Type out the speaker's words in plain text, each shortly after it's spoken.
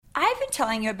been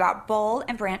telling you about Boll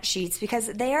and Branch sheets because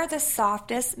they are the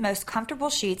softest, most comfortable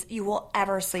sheets you will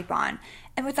ever sleep on.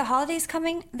 And with the holidays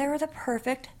coming, they're the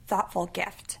perfect, thoughtful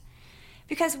gift.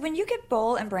 Because when you get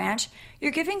Boll and Branch,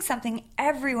 you're giving something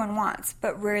everyone wants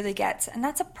but rarely gets, and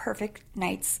that's a perfect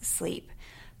night's sleep.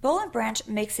 Boll and Branch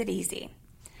makes it easy.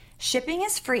 Shipping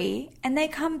is free, and they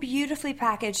come beautifully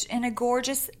packaged in a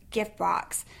gorgeous gift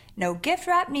box. No gift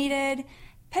wrap needed.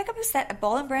 Pick up a set of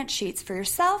Boll and Branch sheets for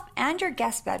yourself and your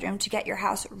guest bedroom to get your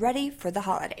house ready for the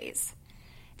holidays.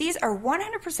 These are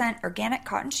 100% organic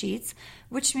cotton sheets,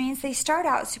 which means they start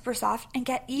out super soft and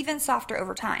get even softer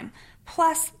over time.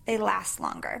 Plus, they last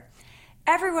longer.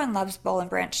 Everyone loves Boll and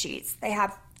Branch sheets. They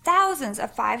have thousands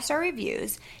of 5-star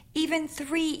reviews. Even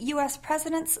 3 U.S.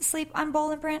 presidents sleep on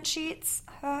Boll and Branch sheets.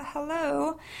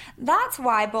 Hello. That's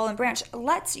why Boll and Branch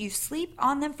lets you sleep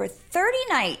on them for 30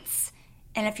 nights.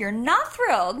 And if you're not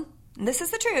thrilled, and this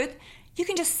is the truth, you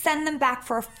can just send them back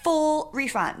for a full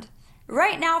refund.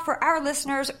 Right now, for our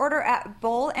listeners, order at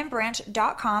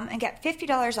bollandbranch.com and get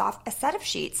 $50 off a set of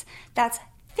sheets. That's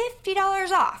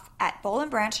 $50 off at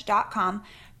bollandbranch.com.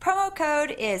 Promo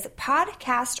code is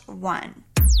podcast1.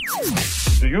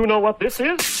 Do you know what this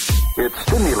is? It's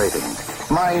stimulating,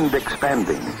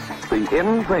 mind-expanding, the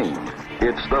in thing.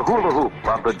 It's the hula hoop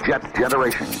of the jet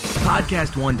generation.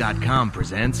 Podcast1.com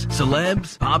presents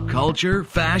celebs, pop culture,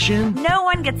 fashion. No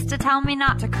one gets to tell me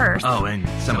not to curse. Oh, and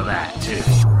some of that, too.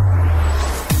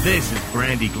 This is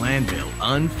Brandi Glanville,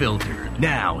 Unfiltered.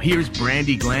 Now, here's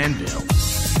Brandi Glanville.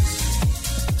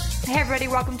 Hey everybody,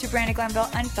 welcome to Brandi Glanville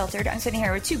Unfiltered. I'm sitting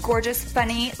here with 2 gorgeous,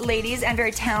 funny ladies and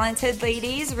very talented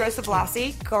ladies. Rosa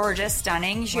Blasi, gorgeous,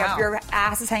 stunning. You have your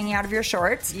asses hanging out of your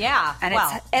shorts. Yeah. And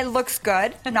it looks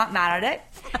good. I'm not mad at it.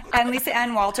 And Lisa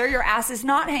Ann Walter, your ass is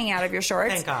not hanging out of your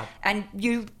shorts. Thank God. And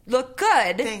you look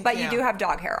good, but you. you do have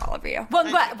dog hair all over you. Well,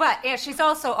 but yeah, she's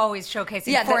also always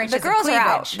showcasing 4 inches the girls of are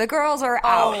cleavage. out. The girls are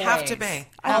out. Oh, have to be.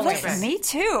 Me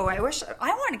too. I wish I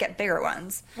want to get bigger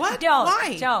ones. What? Don't.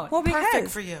 Why? Don't. Well, because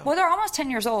Perfect for you. Well, they're almost 10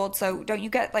 years old, so don't you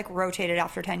get like rotated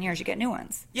after 10 years? You get new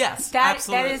ones. Yes, That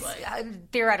absolutely. is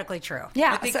theoretically true.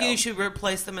 Yeah, I think you should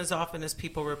replace them as often as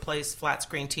people replace flat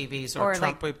screen TVs or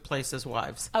Trump replaces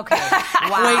wives. Okay.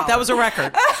 Wow. Wait, that was a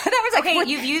record. that was Okay,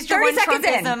 you've used your 30 one seconds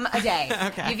in. Trumpism a day.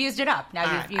 Okay. You've used it up. Now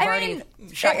All you've right. already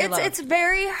shot your load. It's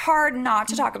very hard not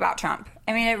to talk about Trump.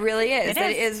 I mean, it really is.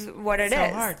 It is what it so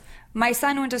is. hard. My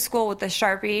son went to school with a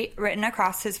Sharpie written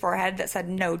across his forehead that said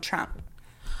 "No Trump."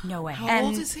 No way. How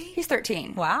old is he? He's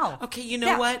 13. Wow. Okay, you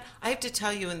know what? I have to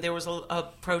tell you, and there was a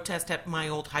protest at my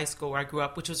old high school where I grew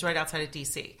up, which was right outside of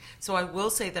D.C. So I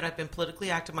will say that I've been politically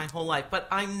active my whole life, but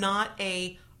I'm not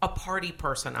a party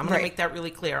person. I'm going to make that really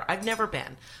clear. I've never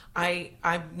been.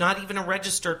 I'm not even a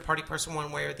registered party person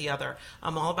one way or the other.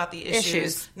 I'm all about the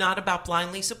issues. Not about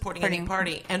blindly supporting any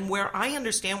party. And where I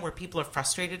understand where people are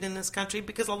frustrated in this country,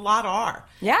 because a lot are.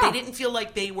 Yeah. They didn't feel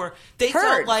like they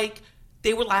felt like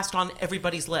they were last on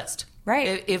everybody's list.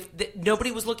 Right. If nobody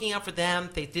was looking out for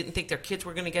them, they didn't think their kids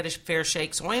were going to get a fair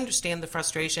shake. So I understand the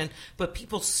frustration, but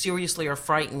people seriously are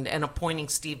frightened and appointing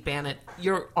Steve Bannon.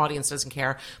 Your audience doesn't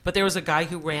care, but there was a guy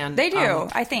who ran. They do,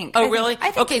 I think. Oh, really? I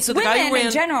think okay, so the guy who ran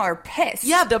in general are pissed.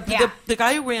 Yeah, the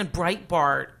guy who ran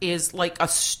Breitbart is like a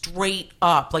straight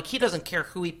up, like he doesn't care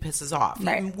who he pisses off.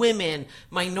 Right. Women,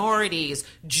 minorities,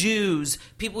 Jews,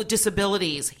 people with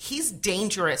disabilities. He's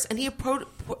dangerous, and he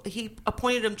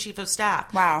appointed him chief of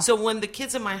staff. Wow. So when the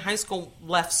kids in my high school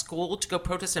left school to go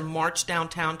protest and march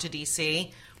downtown to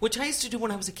D.C., which I used to do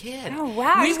when I was a kid. Oh,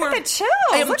 wow. He's got the chills.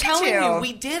 I'm telling you,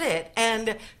 we did it.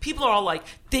 And people are all like,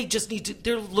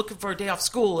 they're looking for a day off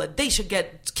school, and they should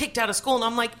get kicked out of school. And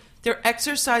I'm like, they're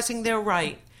exercising their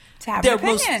right. Their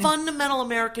most fundamental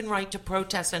American right to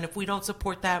protest, and if we don't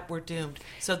support that, we're doomed.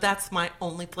 So that's my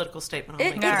only political statement.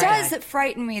 It does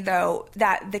frighten me, though,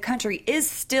 that the country is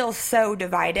still so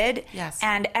divided. Yes.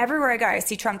 And everywhere I go, I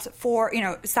see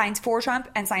signs for Trump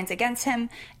and signs against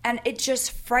him, and it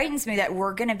just frightens me that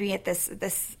we're going to be at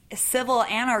this civil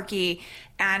anarchy,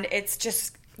 and it's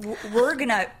just we're going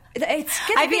to. It's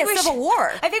going to be a civil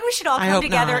war. I think we should all come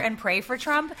together and pray for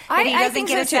Trump that he doesn't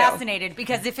get assassinated.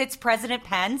 Because if it's President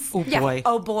Pence,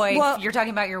 oh boy, well, you're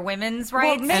talking about your women's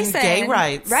rights and gay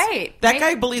rights, right? That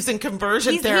guy believes in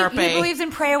conversion therapy. He believes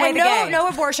in pray away and the gay. No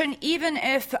abortion, even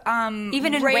if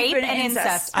even in rape and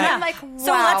incest. I'm like, wow.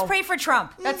 So let's pray for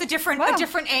Trump. That's a different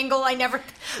angle.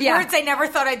 Words I never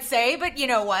thought I'd say, but you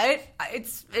know what?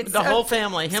 It's the whole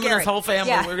family, him and his whole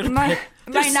family. Yeah. We're going to.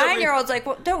 My 9-year-old's like,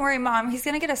 well, don't worry, Mom. He's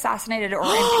going to get assassinated or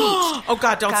impeached. Oh,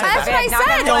 God, don't say that. That's what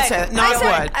I said. Don't say it. Not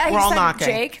wood. We're all knocking.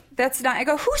 Jake, that's not. I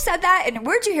go, who said that? And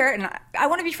where'd you hear it? And I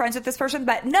want to be friends with this person,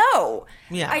 but no.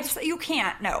 Yeah. You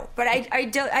can't, no. But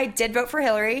I did vote for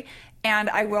Hillary. And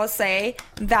I will say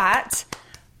that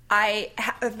I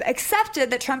have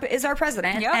accepted that Trump is our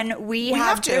president, and we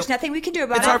have to. There's nothing we can do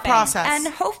about it. It's our process.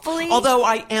 And hopefully... Although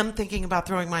I am thinking about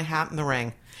throwing my hat in the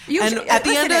ring. At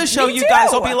the end of the show, you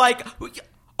guys will be like...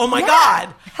 Oh my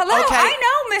God! Hello, okay. I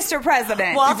know, Mr.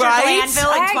 President. Walter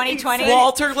Glanville in 2020.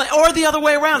 Or the other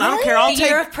way around. I don't care. I'll take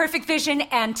year of perfect vision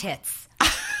and tits.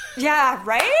 Yeah,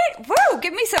 right? Woo!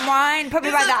 Give me some wine. Put me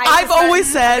by the ice. I've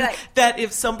always said that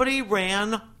if somebody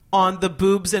ran on the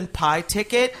boobs and pie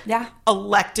ticket,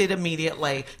 elected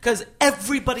immediately, because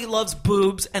everybody loves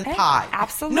boobs and pie.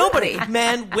 Absolutely. Nobody,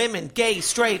 men, women, gay,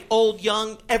 straight, old,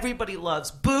 young, everybody loves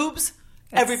boobs.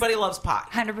 Everybody loves pie.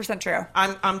 100% true.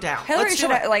 I'm down. Hillary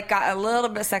should have got a little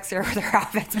bit sexier with her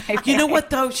outfits. Maybe. You know what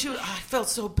though? I felt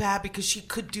so bad because she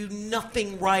could do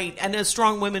nothing right. And as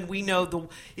strong women, we know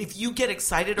if you get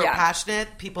excited or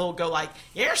passionate, people will go like,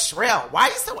 "You're shrill. Why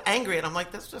are you so angry?" And I'm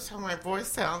like, "That's just how my voice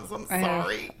sounds. I'm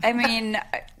sorry." I mean,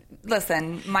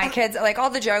 listen, my kids all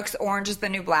the jokes. Orange is the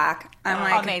new black. I'm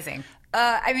like amazing.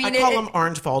 I call him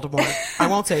Orange Voldemort. I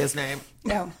won't say his name.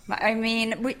 No, I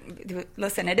mean,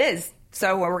 listen, it is.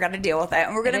 So we're going to deal with it.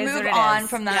 And we're going to move on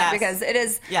from that because it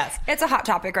is, it's a hot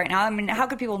topic right now. I mean, how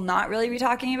could people not really be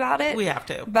talking about it? We have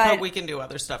to. But we can do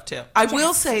other stuff too. I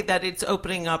will say that it's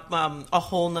opening up a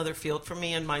whole nother field for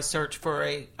me in my search for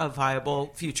a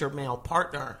viable future male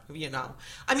partner,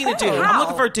 I mean, a dude. How? I'm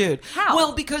looking for a dude. How?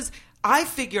 Well, because I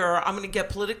figure I'm going to get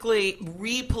politically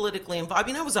involved. I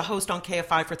mean, I was a host on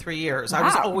KFI for 3 years. Wow. I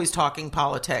was always talking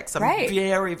politics. I'm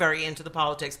very, very into the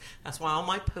politics. That's why all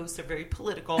my posts are very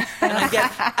political, and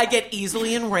I get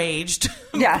easily enraged.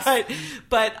 Yes.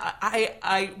 but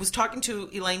I was talking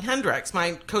to Elaine Hendricks,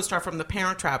 my co-star from The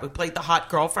Parent Trap, who played the hot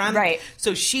girlfriend. Right.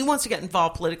 So she wants to get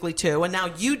involved politically too, and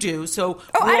now you do. So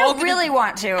I don't really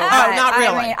want to. Not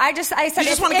really. I mean, I said you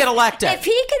just want to get elected. If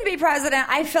he can be president,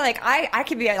 I feel like I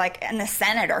could be in the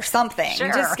Senate or something. Sure.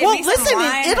 Just give me some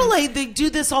wine. In Italy, they do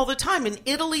this all the time. In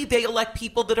Italy, they elect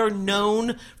people that are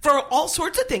known for all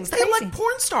sorts of things. They elect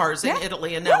porn stars in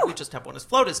Italy, and now we just have one as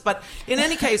FLOTUS. But in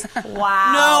any case,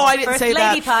 wow. No, I didn't say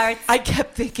lady that. Parts. I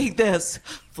kept thinking this.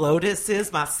 FLOTUS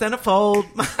is my centerfold.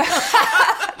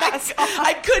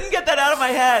 I couldn't get that out of my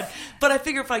head. But I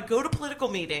figure if I go to political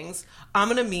meetings, I'm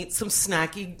going to meet some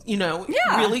snacky,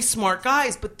 really smart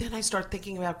guys. But then I start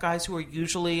thinking about guys who are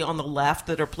usually on the left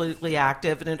that are politically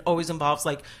active, and it always involves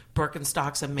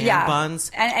Birkenstocks and man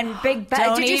buns and big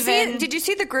bellies. Did you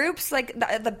see the groups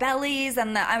the bellies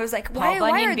and I was like, why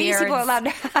are these people allowed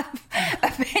to have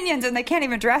opinions and they can't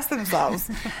even dress themselves?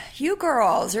 You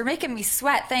girls, you're making me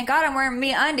sweat. Thank God I'm wearing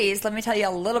MeUndies. Let me tell you a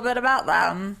little bit about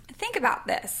them. Think about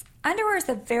this. Underwear is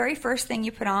the very first thing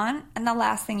you put on and the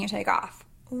last thing you take off.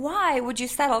 Why would you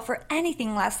settle for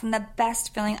anything less than the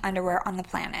best feeling underwear on the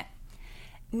planet?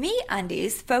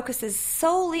 MeUndies focuses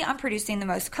solely on producing the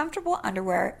most comfortable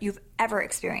underwear you've ever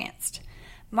experienced.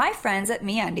 My friends at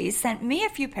MeUndies sent me a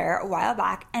few pair a while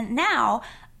back, and now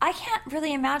I can't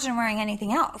really imagine wearing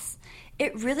anything else.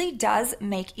 It really does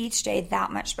make each day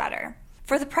that much better.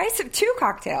 For the price of 2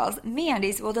 cocktails,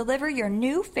 MeUndies will deliver your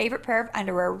new favorite pair of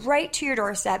underwear right to your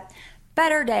doorstep.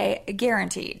 Better day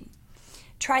guaranteed.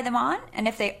 Try them on, and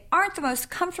if they aren't the most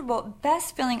comfortable,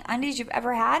 best-feeling undies you've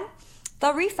ever had,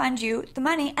 they'll refund you the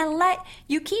money and let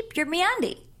you keep your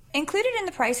MeUndie. Included in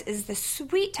the price is the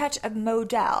sweet touch of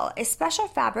Modell, a special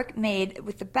fabric made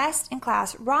with the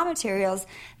best-in-class raw materials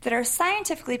that are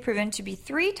scientifically proven to be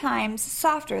 3 times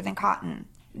softer than cotton.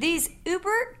 These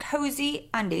uber cozy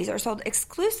undies are sold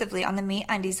exclusively on the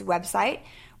MeUndies website,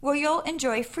 where you'll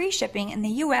enjoy free shipping in the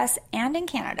US and in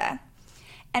Canada.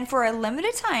 And for a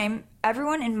limited time,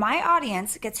 everyone in my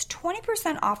audience gets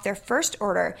 20% off their first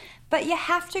order, but you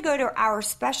have to go to our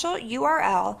special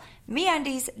URL,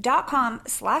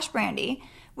 MeUndies.com/Brandi.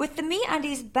 With the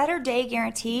MeUndies Better Day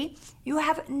Guarantee, you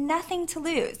have nothing to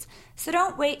lose. So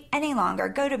don't wait any longer.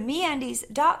 Go to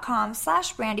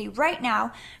MeUndies.com/Brandi right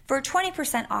now for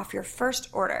 20% off your first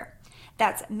order.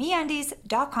 That's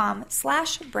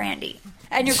MeUndies.com/Brandi.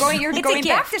 And you're going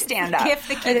back to stand up. Gift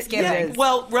the kids giving.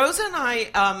 Well, Rosa and I,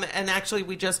 and actually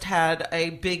we just had a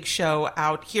big show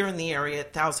out here in the area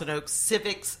at Thousand Oaks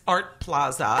Civics Art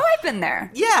Plaza. Oh, I've been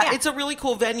there. Yeah, it's a really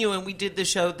cool venue, and we did the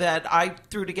show that I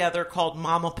threw together called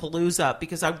Mama Palooza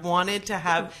because I wanted to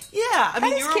have. Yeah, I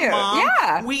mean, you're cute. a mom.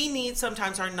 Yeah, we need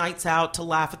sometimes our nights out to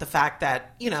laugh at the fact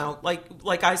that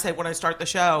like I say when I start the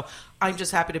show, I'm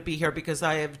just happy to be here because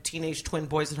I have teenage twin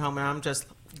boys at home, and I'm just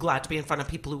glad to be in front of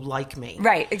people who like me.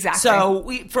 Right, exactly. So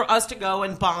for us to go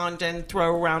and bond and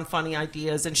throw around funny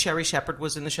ideas, and Sherry Shepherd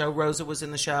was in the show, Rosa was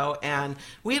in the show, and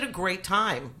we had a great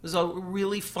time. It was a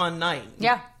really fun night.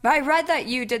 Yeah. I read that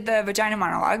you did the vagina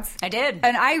monologues. I did.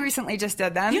 And I recently just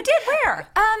did them. You did where?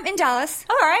 In Dallas.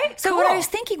 All right. So what I was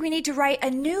thinking, we need to write a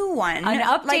new one. An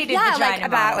updated vagina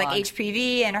about monologue.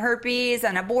 HPV and herpes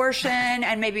and abortion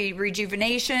and maybe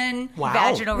rejuvenation. Wow.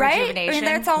 Vaginal rejuvenation. I mean,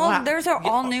 that's all. Those are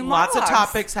all new Lots monologues. of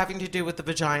topics having to do with the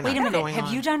vagina. Wait a minute. going Have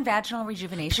on. you done vaginal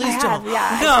rejuvenation? Please don't.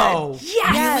 Yeah. No.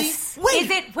 Yes.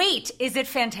 Really? Is it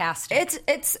fantastic?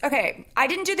 It's okay. I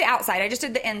didn't do the outside. I just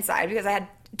did the inside because I had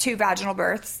 2 vaginal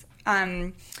births.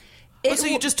 So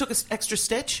you just took an extra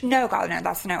stitch? No, God, no,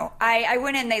 that's no. I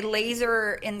went in, they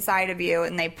laser inside of you,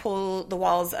 and they pull the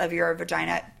walls of your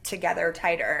vagina together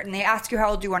tighter, and they ask you how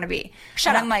old you want to be.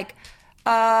 Shut up. I'm like,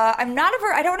 I'm not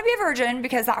I don't want to be a virgin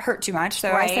because that hurt too much.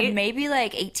 So I said maybe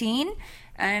like 18,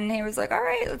 and he was like, all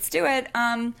right, let's do it.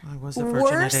 I was a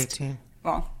virgin at 18.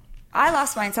 Well, I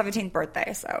lost my 17th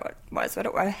birthday, so it was what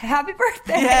it was. Happy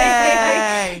birthday.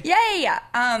 Yay.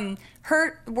 Yay.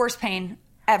 Hurt, worst pain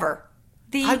ever.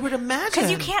 I would imagine. Because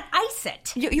you can't ice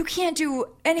it. You can't do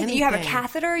anything. You have a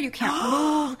catheter. You can't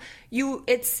move.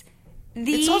 It's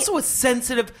also a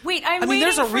sensitive. Wait,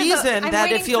 there's a reason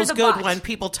that it feels good butt. when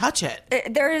people touch it.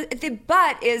 The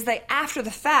butt is like after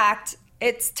the fact.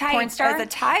 It's tight as a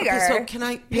tiger. Okay, so can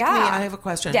I pick me? I have a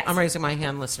question. Yes. I'm raising my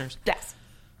hand, listeners. Yes.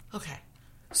 Okay.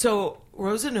 So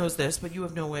Rosa knows this, but you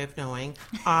have no way of knowing.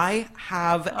 I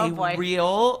have I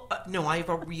have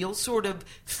a real sort of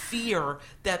fear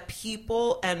that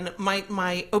people, and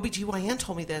my OBGYN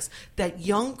told me this, that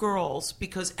young girls,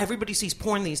 because everybody sees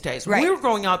porn these days. When we were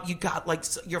growing up, you got like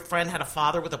your friend had a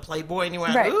father with a Playboy and you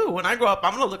went, ooh, when I grow up,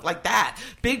 I'm going to look like that.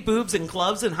 Big boobs and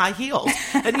gloves and high heels.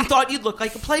 And you thought you'd look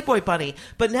like a Playboy bunny.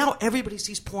 But now everybody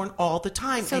sees porn all the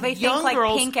time. So and they think like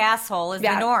girls, pink asshole is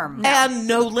the norm. And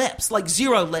no lips, like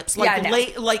 0 lips, like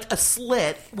like a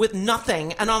slit with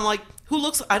nothing. And I'm like,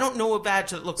 I don't know a vag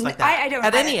that looks like that. I don't.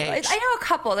 At any age. I know a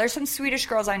couple. There's some Swedish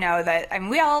girls I know that,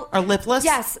 we all are lipless.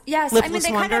 Yes. Lipless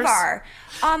they wonders? kind of are.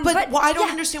 But I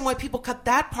don't understand why people cut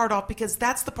that part off, because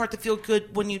that's the part that feels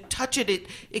good when you touch it.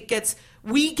 It gets.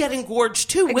 We get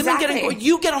engorged too. Exactly. Women get engorged.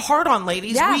 You get a hard on,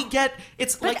 ladies. Yeah. We get.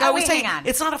 It's like I always say.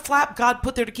 It's not a flap God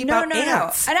put there to keep out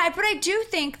ants. No. But I do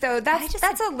think though that's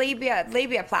a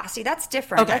labiaplasty. That's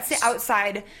different. Okay. That's the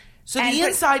outside. So the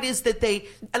inside is that they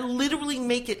literally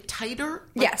make it tighter?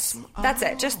 Yes, that's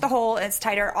it. Just the hole is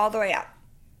tighter all the way up.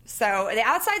 So the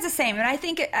outside's the same. And I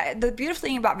think the beautiful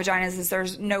thing about vaginas is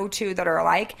there's no 2 that are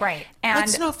alike. Right. And like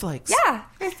snowflakes. Yeah,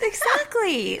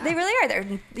 exactly. They really are. They're,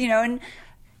 and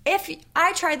if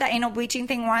I tried that anal bleaching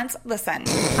thing once, listen,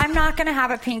 I'm not going to have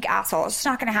a pink asshole. It's just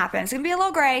not going to happen. It's going to be a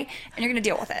little gray, and you're going to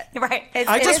deal with it. Right.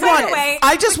 I just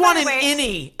want an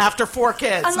innie after 4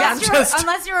 kids.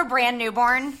 Unless you're a brand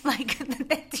newborn, like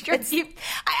that's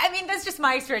just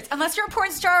my experience. Unless you're a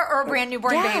porn star or a brand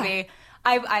newborn baby.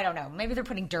 I don't know. Maybe they're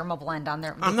putting derma blend on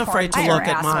their. I'm afraid to look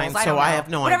at mine, so I have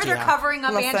no Whatever idea. Whatever they're covering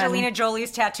up Angelina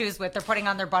Jolie's tattoos with, they're putting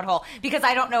on their butthole, because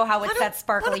I don't know how it's that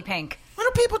sparkly pink. Why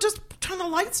don't people just turn the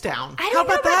lights down? How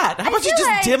about that? How about you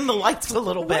just dim the lights a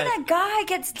little bit? When a guy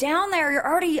gets down there, you're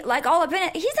already like all up in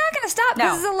it. He's not going to stop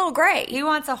because it's a little gray. He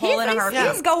wants a hole in a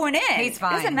heartbeat. He's going in. He's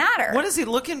fine. Doesn't matter. What is he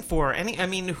looking for?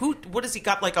 What has he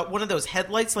got? Like one of those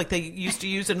headlights, like they used to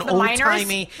use in old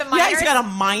timey. Yeah, he's got a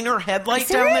minor headlight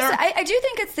down there. I do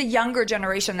think it's the younger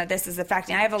generation that this is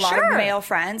affecting. I have a lot of male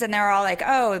friends, and they're all like,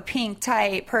 "Oh, pink,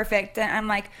 tight, perfect," and I'm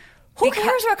like, who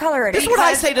cares what color it is? This is what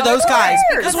I say to those guys.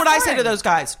 This is what I say to those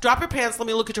guys. Drop your pants. Let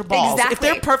me look at your balls. Exactly. If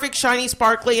they're perfect, shiny,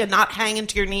 sparkly, and not hanging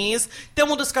to your knees, then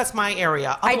we'll discuss my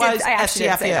area. Otherwise, I actually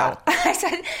did say that. SCFU. I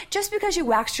said, just because you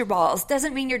waxed your balls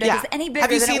doesn't mean your dick is any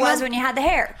bigger than it was when you had the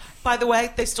hair. By the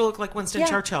way, they still look like Winston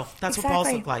Churchill. That's what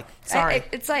balls look like. Sorry.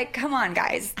 It's like, come on,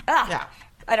 guys. Yeah.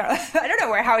 I don't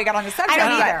know how we got on the subject. I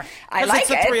don't either. I like it's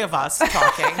the 3 of us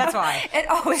talking. That's why. It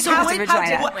always comes to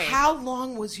vagina. How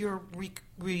long was your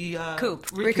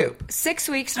recoup? 6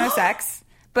 weeks, no sex.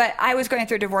 But I was going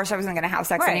through a divorce. I wasn't going to have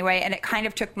sex anyway. And it kind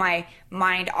of took my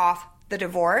mind off the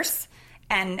divorce.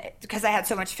 And because I had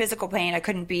so much physical pain, I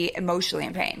couldn't be emotionally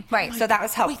in pain. Right. So that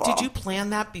was helpful. Wait, did you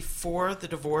plan that before the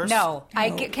divorce? No.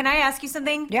 Can I ask you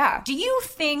something? Yeah. Do you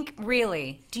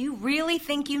really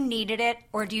think you needed it?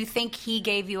 Or do you think he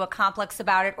gave you a complex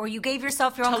about it? Or you gave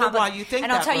yourself your own complex? Tell me why you think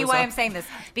and that, I'll tell you why Rosa. I'm saying this.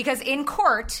 Because in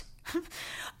court,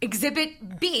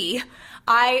 Exhibit B,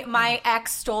 My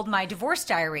ex stole my divorce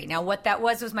diary. Now, what that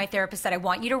was my therapist said, I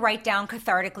want you to write down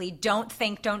cathartically. Don't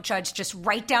think, don't judge. Just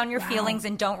write down your feelings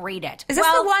and don't read it. Is this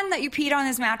the one that you peed on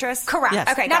his mattress? Correct.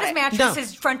 Yes. Okay, not his mattress,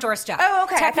 his front door step. Oh,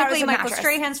 okay. Technically, Michael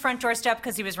Strahan's front door step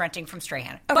because he was renting from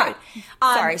Strahan. Okay.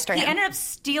 But, sorry, Strahan. He ended up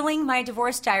stealing my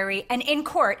divorce diary, and in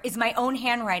court is my own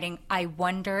handwriting. I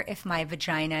wonder if my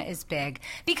vagina is big.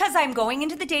 Because I'm going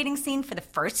into the dating scene for the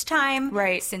first time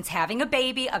since having a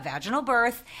baby, a vaginal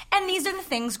birth, and these are the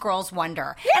things girls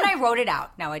wonder. Yeah. And I wrote it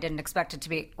out. Now, I didn't expect it to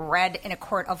be read in a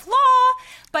court of law,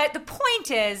 but the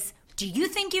point is, do you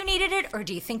think you needed it, or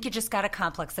do you think you just got a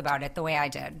complex about it the way I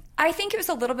did? I think it was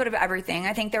a little bit of everything.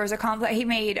 I think there was a complex. He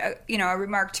made a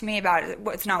remark to me about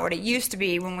it's not what it used to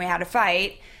be when we had a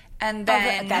fight. And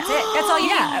then that's it. That's all you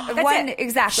need. That's it.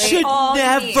 Exactly. Should all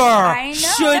never. I know.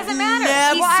 Should it doesn't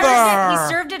matter. never. He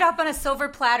served it up on a silver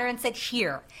platter and said,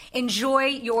 "Here, enjoy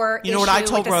your." You know what I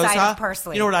told with the Rosa? side of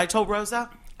parsley. You know what I told Rosa?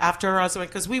 After her husband,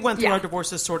 because we went through our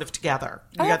divorces sort of together.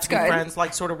 We got to be friends,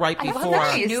 like sort of right before. I love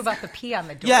that she knew about the pee on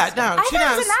the door. Yeah, no, she I thought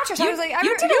knows. it was a mattress. I was like,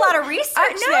 you did a lot of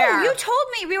research there. No, you told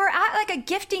me we were at like a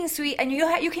gifting suite, and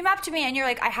you came up to me and you're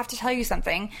like, I have to tell you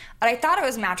something. And I thought it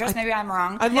was a mattress. Maybe I'm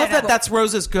wrong. I love that. That's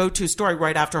Rosa's go-to story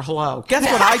right after hello. Guess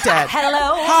what I did?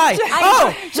 Hello. Hi.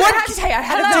 What I have to tell you?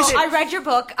 Hello. I read your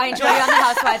book. I enjoy you on The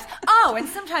Housewives. Oh, and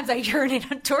sometimes I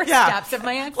urinate on doorsteps of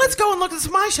my ex. Let's go and look at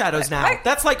my shadows now.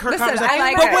 That's like her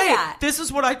conversation. But wait, this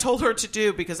is what I told her to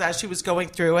do, because as she was going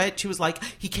through it, she was like,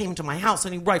 he came to my house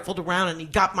and he rifled around and he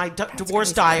got my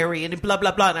divorce diary and blah,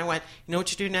 blah, blah. And I went, you know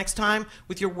what you do next time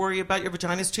with your worry about your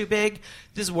vagina's too big?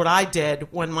 This is what I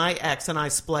did when my ex and I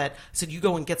split. I said, you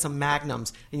go and get some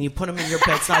Magnums and you put them in your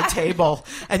bedside table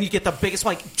and you get the biggest,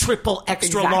 like, triple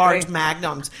extra large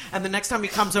Magnums. And the next time he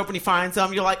comes over and he finds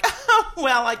them, you're like, oh,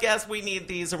 well, I guess we need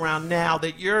these around now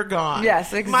that you're gone.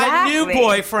 Yes, exactly. My new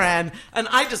boyfriend. And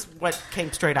I just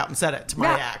came straight out and said it to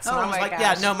my ex. And I was like, gosh.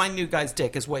 yeah, no, my new guy's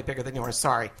dick is way bigger than yours.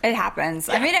 Sorry. It happens.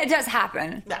 Yeah. I mean, it does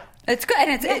happen. Yeah. It's good.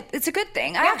 And it's a good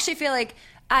thing. I actually feel like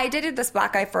I dated this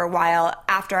black guy for a while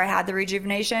after I had the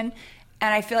rejuvenation.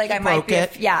 And I feel like he might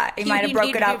have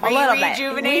broke it up a little bit.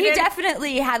 He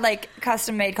definitely had like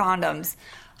custom made condoms.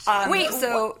 Do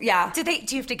you have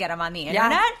to get them on the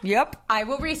internet? Yeah. Yep. I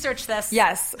will research this.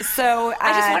 Yes. So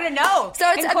I just want to know. So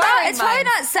it's probably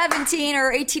not 17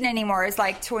 or 18 anymore. It's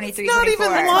like 23, it's not 24.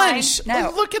 even lunch.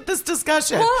 No. Look at this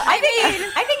discussion. Well,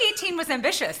 I think 18 was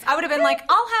ambitious. I would have been like,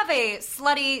 I'll have a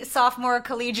slutty sophomore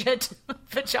collegiate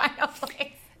vagina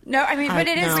place. No, I mean, but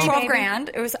it is $12,000.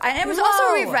 It was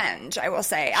also revenge, I will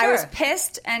say. Sure. I was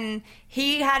pissed, and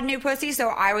he had a new pussy, so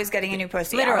I was getting a new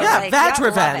pussy. Literally. Vag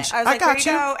revenge. I was like,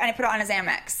 here you go, and I put it on his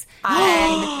Amex.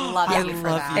 I love you for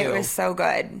that. It was so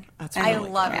good. I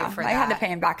love you for that. I had to pay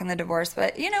him back in the divorce,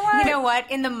 but you know what? You know what?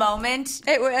 In the moment,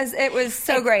 it was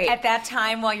so great. At that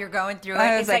time, while you're going through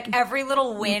it, it's like every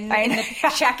little win in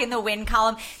the check in the win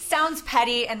column sounds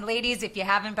petty. And ladies, if you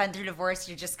haven't been through divorce,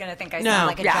 you're just going to think I sound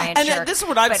like a giant jerk. And this is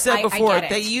what I've said before.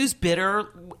 They use bitter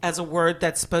as a word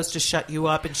that's supposed to shut you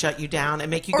up and shut you down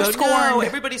and make you go, no,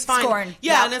 everybody's fine. Scorn.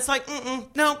 Yeah, and it's like,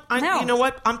 no. You know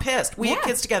what? I'm pissed. We had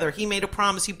kids together. He made a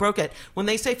promise. He broke it. When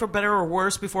they say for better or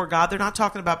worse before God, they're not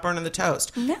talking about burning the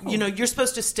toast. No. You know, you're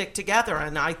supposed to stick together.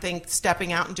 And I think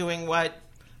stepping out and doing what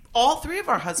all three of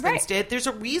our husbands did, there's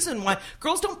a reason why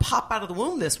girls don't pop out of the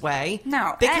womb this way.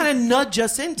 No. They kind of nudge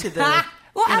us into the...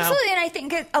 Well, absolutely, and I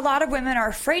think a lot of women are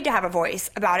afraid to have a voice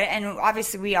about it, and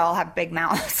obviously we all have big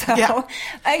mouths, so we're out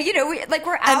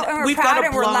and we're proud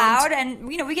and we're loud, and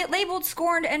we get labeled,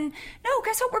 scorned, and no,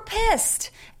 guess what? We're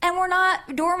pissed, and we're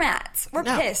not doormats. We're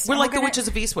pissed. We're like the Witches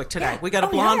of Eastwick today. We got a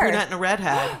blonde, brunette, and a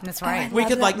redhead. That's right. We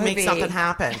could make something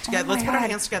happen. Let's put our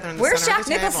hands together in the Where's center Jack of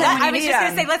the Nicholson? table. I was just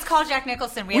going to say, let's call Jack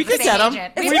Nicholson. We could have the same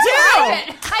get him. agent. We do.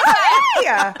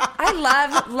 I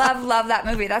love that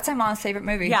movie. That's my mom's favorite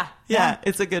movie. Yeah,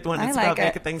 it's a good one. It's like about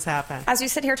making things happen. As we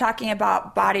sit here talking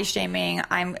about body shaming,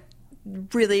 I'm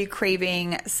really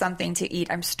craving something to eat.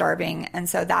 I'm starving. And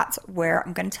so that's where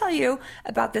I'm going to tell you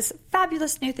about this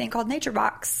fabulous new thing called Nature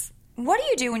Box. What do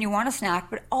you do when you want a snack,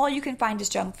 but all you can find is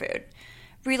junk food?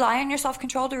 Rely on your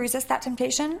self-control to resist that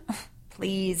temptation?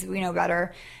 Please, we know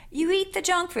better. You eat the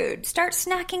junk food. Start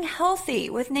snacking healthy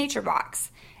with Nature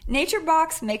Box. Nature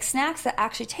Box makes snacks that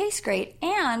actually taste great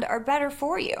and are better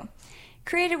for you.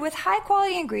 Created with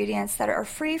high-quality ingredients that are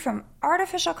free from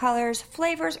artificial colors,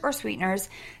 flavors, or sweeteners,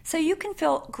 so you can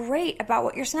feel great about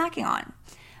what you're snacking on.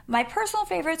 My personal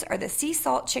favorites are the sea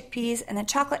salt chickpeas and the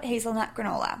chocolate hazelnut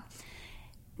granola.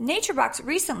 NatureBox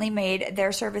recently made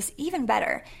their service even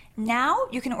better. Now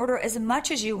you can order as much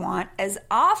as you want, as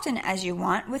often as you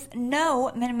want, with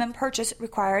no minimum purchase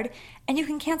required, and you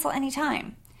can cancel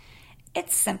anytime.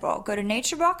 It's simple. Go to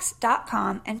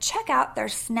naturebox.com and check out their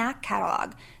snack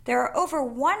catalog. There are over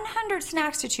 100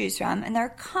 snacks to choose from, and they're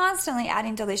constantly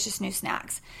adding delicious new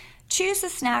snacks. Choose the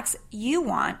snacks you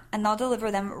want, and they'll deliver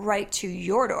them right to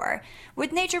your door.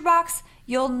 With NatureBox,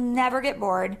 you'll never get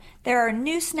bored. There are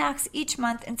new snacks each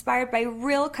month inspired by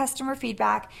real customer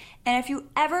feedback, and if you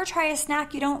ever try a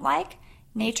snack you don't like,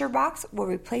 NatureBox will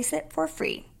replace it for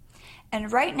free.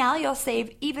 And right now, you'll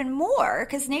save even more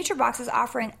because NatureBox is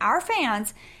offering our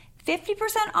fans 50%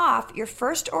 off your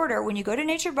first order when you go to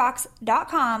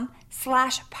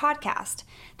naturebox.com/podcast.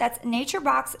 That's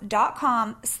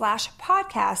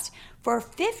naturebox.com/podcast for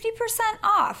 50%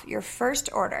 off your first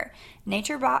order.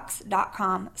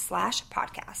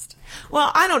 naturebox.com/podcast. Well,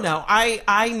 I don't know.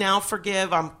 I now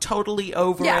forgive. I'm totally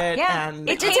over it. Yeah. And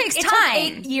It takes time. Took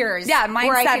 8 years. Yeah, mine's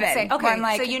before I 7. could say, okay, I'm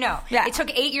like, so you know. yeah. It took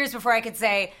 8 years before I could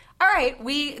say, all right,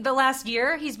 the last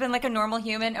year, he's been like a normal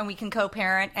human and we can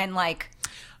co-parent and like...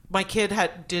 my kid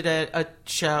did a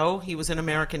show. He was an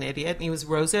American Idiot, and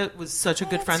Rosa was such a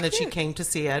good friend that she came to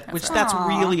see it, that's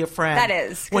really a friend. That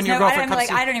is. When your girlfriend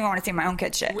comes I don't even want to see my own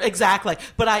kid shit. Exactly.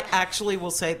 But I actually will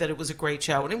say that it was a great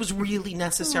show, and it was really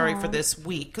necessary for this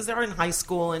week because they're in high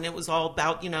school, and it was all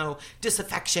about,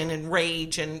 disaffection and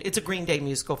rage, and it's a Green Day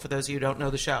musical for those of you who don't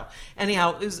know the show.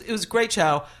 Anyhow, it was a great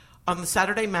show. On the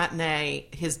Saturday matinee,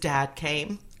 his dad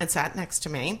came and sat next to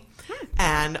me,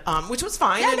 and which was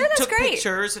fine, and that's took great.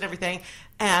 pictures and everything.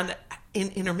 And in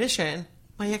intermission,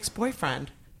 my ex-boyfriend,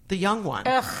 the young one,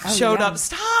 showed up.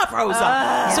 Stop,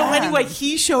 Rosa. So anyway,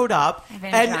 he showed up,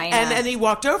 and he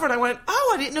walked over, and I went,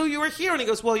 "Oh, I didn't know you were here." And he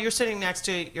goes, "Well, you're sitting next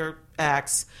to your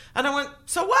ex." And I went,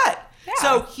 "So what?" Yeah.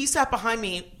 So he sat behind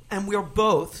me, and we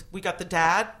got the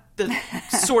dad, the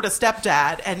sort of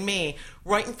stepdad, and me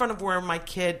right in front of where my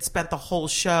kid spent the whole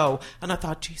show. And I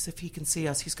thought, geez, if he can see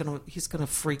us, he's gonna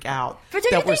freak out. But do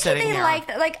that you we're think sitting they here.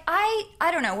 like I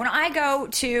don't know, when I go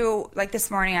to, like this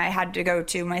morning I had to go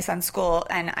to my son's school,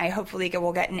 and I hopefully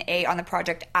will get an A on the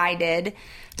project I did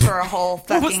for a whole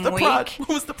fucking week. What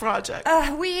was the project?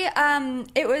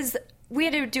 We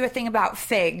had to do a thing about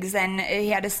figs, and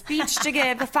he had a speech to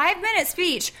give, a 5-minute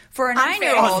speech for a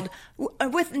 9-year-old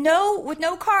with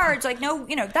no cards, like no,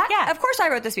 that. Yeah. Of course I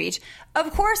wrote the speech. Of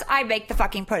course I baked the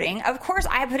fucking pudding. Of course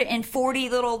I put it in 40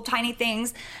 little tiny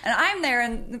things, and I'm there,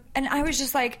 and I was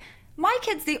just like, my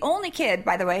kid's the only kid,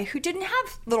 by the way, who didn't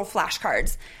have little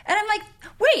flashcards. And I'm like,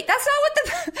 wait, that's not what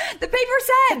the paper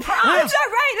said. That's not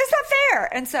right. That's not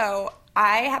fair. And so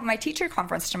I have my teacher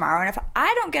conference tomorrow, and if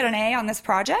I don't get an A on this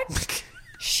project,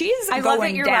 she's going down. I love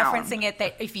that you're referencing it,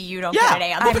 that if you don't get an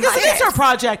A on this because project. it's our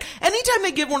project. Anytime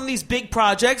they give one of these big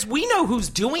projects, we know who's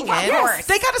doing it. Yes.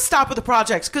 They got to stop with the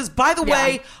projects because, by the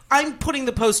way, I'm putting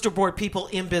the poster board people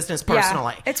in business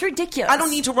personally. Yeah, it's ridiculous. I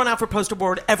don't need to run out for poster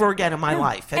board ever again in my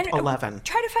life at 11.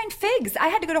 Try to find figs. I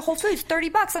had to go to Whole Foods,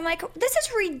 $30. I'm like, this is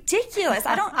ridiculous.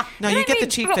 I don't. No, you get the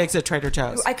cheap figs at Trader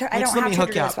Joe's. I don't have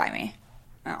Trader Joe's by me.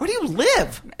 Oh. Where do you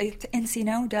live?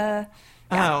 Encino, duh.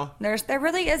 Yeah. Oh. There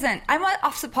really isn't. I'm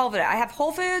off Sepulveda. I have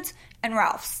Whole Foods and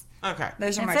Ralph's. Okay.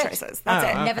 Those are my choices. That's it.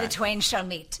 Okay. Never the twain shall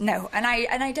meet. No, and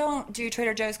I don't do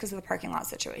Trader Joe's because of the parking lot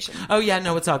situation. Oh, yeah,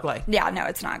 no, it's ugly. Yeah, no,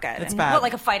 it's not good. It's bad. What,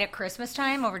 like a fight at Christmas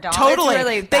time over dollars? Totally. It's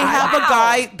really they bad. have a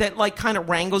guy that like kind of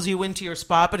wrangles you into your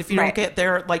spot, but if you don't get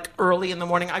there like early in the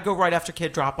morning, I go right after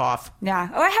kid drop off. Yeah.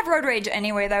 Oh, I have road rage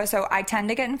anyway, though, so I tend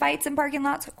to get in fights in parking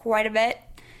lots quite a bit.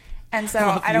 And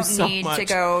so I don't need to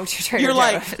go to Trader Joe's. You're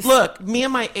like, look, me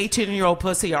and my 18-year-old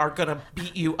pussy are going to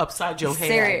beat you upside your head.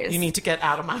 Serious. You need to get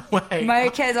out of my way. My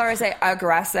kids always say,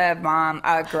 aggressive, Mom,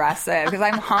 aggressive, because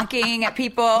I'm honking at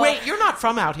people. Wait, you're not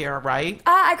from out here, right?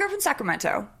 I grew up in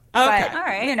Sacramento. Okay. But, all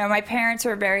right. My parents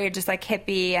were very just like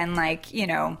hippie and like,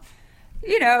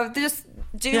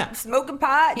 just smoking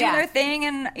pot, doing their thing,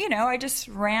 and I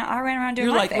ran around doing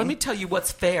You're my like, thing. let me tell you what's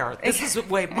fair. This is the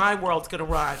way my world's going to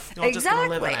run. I'm just going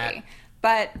to live in it.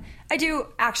 But I do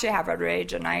actually have road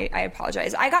rage, and I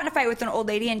apologize. I got in a fight with an old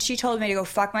lady, and she told me to go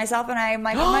fuck myself, and I'm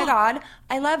like, oh my God,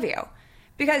 I love you.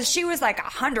 Because she was like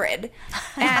 100,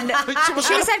 and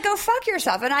she said, go fuck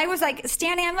yourself. And I was like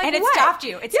standing, I'm like, and it what? stopped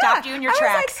you. It stopped you in your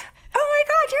tracks. I was like, oh my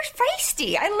God, you're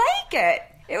feisty. I like it.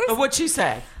 It was What'd she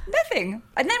say? nothing.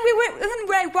 And then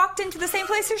when I walked into the same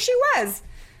place as she was.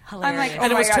 I'm like,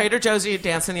 and it was Trader Joe's. You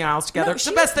dance in the aisles together.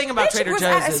 The best thing about Trader Joe's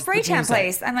at a is spray the tan music.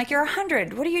 place. I'm like, you're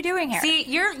 100. What are you doing here? See,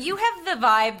 you have the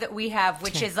vibe that we have,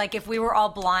 which is like if we were all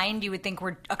blind, you would think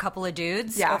we're a couple of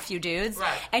dudes, or a few dudes,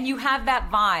 right. And you have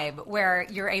that vibe where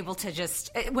you're able to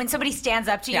just when somebody stands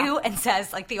up to you and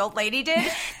says, like the old lady did,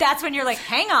 that's when you're like,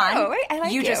 hang on, oh, wait, I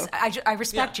like you. I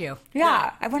respect you.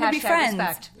 Yeah, I want to be friends.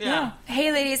 Respect. Yeah.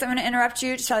 Hey, ladies, I'm going to interrupt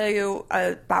you to tell you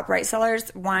about Bright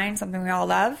Cellars wine, something we all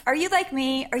love. Are you like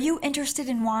me? Are you interested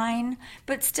in wine,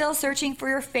 but still searching for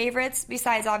your favorites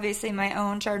besides obviously my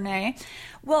own Chardonnay?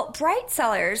 Well, Bright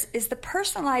Cellars is the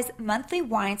personalized monthly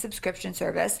wine subscription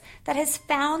service that has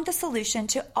found the solution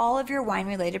to all of your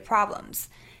wine-related problems.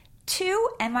 2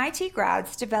 MIT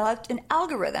grads developed an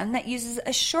algorithm that uses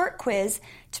a short quiz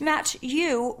to match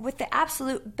you with the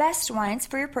absolute best wines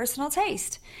for your personal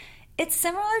taste. It's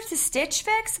similar to Stitch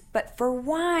Fix, but for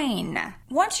wine.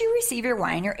 Once you receive your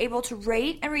wine, you're able to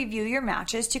rate and review your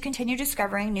matches to continue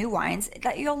discovering new wines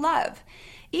that you'll love.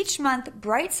 Each month,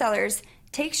 Bright Cellars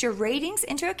takes your ratings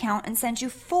into account and sends you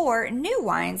 4 new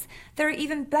wines that are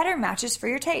even better matches for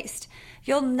your taste.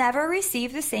 You'll never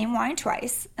receive the same wine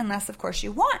twice, unless of course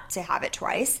you want to have it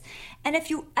twice. And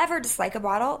if you ever dislike a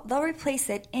bottle, they'll replace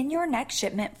it in your next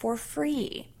shipment for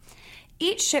free.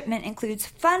 Each shipment includes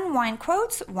fun wine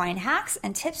quotes, wine hacks,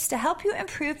 and tips to help you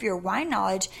improve your wine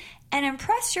knowledge and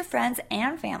impress your friends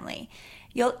and family.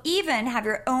 You'll even have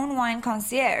your own wine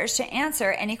concierge to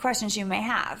answer any questions you may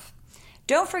have.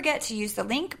 Don't forget to use the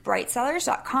link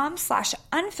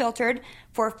brightcellars.com/unfiltered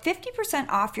for 50%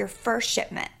 off your first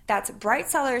shipment. That's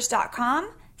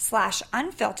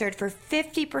brightcellars.com/unfiltered for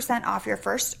 50% off your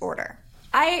first order.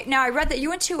 I read that you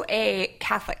went to a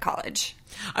Catholic college.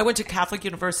 I went to Catholic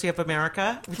University of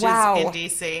America, which is in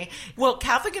D.C. Well,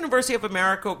 Catholic University of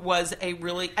America was a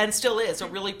really, and still is, a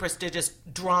really prestigious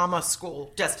drama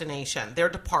school destination. Their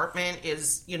department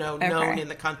is, known in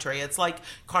the country. It's like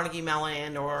Carnegie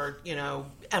Mellon or,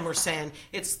 Emerson.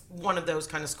 It's one of those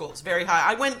kind of schools, very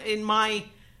high. I went in my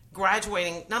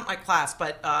graduating, not my class,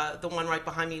 but the one right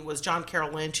behind me was John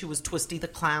Carroll Lynch, who was Twisty the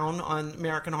Clown on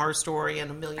American Horror Story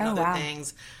and a million other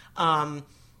things.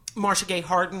 Marcia Gay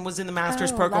Harden was in the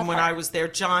master's program when I was there.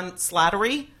 John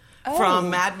Slattery from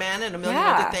Mad Men and a million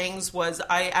other things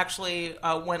I actually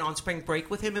went on spring break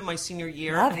with him in my senior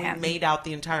year. We made out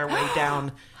the entire way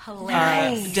down.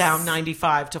 Down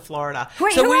 95 to Florida.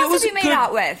 Wait, who else have you made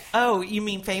out with? Oh, you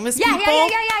mean famous people?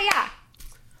 Yeah.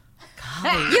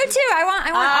 You too. I want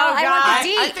the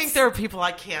deets. I think there are people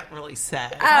I can't really say.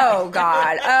 Oh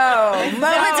God. Oh,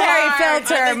 momentary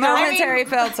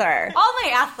filter. All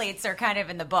my athletes are kind of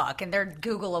in the book, and they're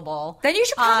Googleable. Then you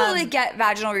should probably get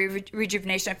vaginal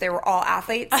rejuvenation if they were all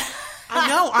athletes. I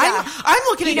know. I'm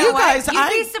looking at you guys. You'd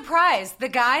be surprised. The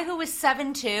guy who was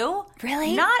 7'2",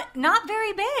 really, not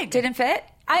very big, didn't fit.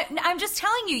 I'm just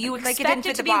telling you, you expect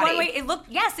it to be one way. It looked,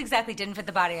 yes, exactly, didn't fit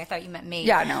the body. I thought you meant me.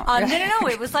 Yeah, no. No.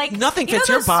 It was like nothing fits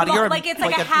your body. You're like it's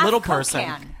like a a half little Coke person.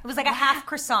 Can. It was like a half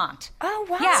croissant. Oh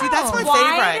wow! Yeah. See, that's my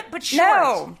wide, favorite. but short.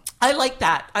 No. I like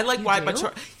that. I like wide but do?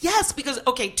 short. Yes, because,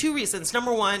 2 reasons.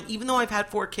 Number one, even though I've had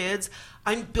 4 kids,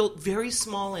 I'm built very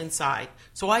small inside.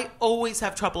 So I always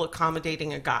have trouble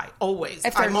accommodating a guy. Always.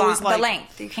 If they're I'm long, always like, the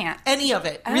length, you can't. Any of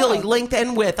it. Really, length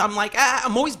and width. I'm like,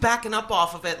 I'm always backing up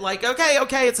off of it. Like,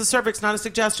 okay, it's a cervix, not a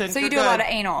suggestion. So you do a lot of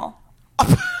anal.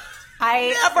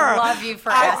 I love you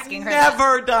for asking her. I've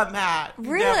never done that.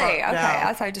 Really? Never, okay. no.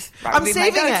 That's I just. I'm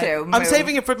saving it. I'm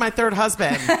saving it for my third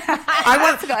husband.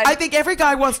 I think every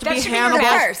guy wants to be Hannibal.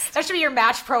 That should be your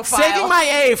match profile. Saving my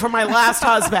A for my last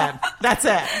husband. That's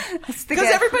it. Because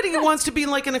everybody wants to be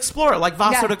like an explorer, like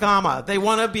Vasco da Gama. They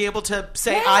want to be able to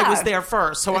say, I was there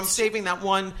first. So I'm saving that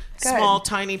one small,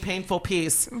 tiny, painful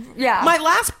piece. Yeah. My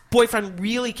last boyfriend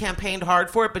really campaigned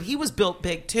hard for it, but he was built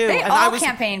big too. They all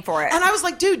campaigned for it. And I was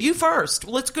like, dude, you first.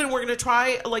 We're going to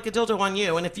try like a dildo on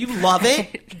you. And if you love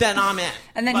it, then I'm in.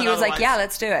 And then he was like, yeah,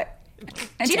 let's do it.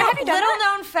 And do you know a little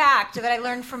known fact that I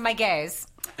learned from my gays?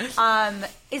 Is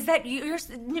that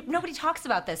nobody talks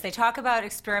about this. They talk about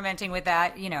experimenting with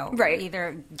that,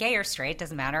 either gay or straight,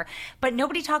 doesn't matter. But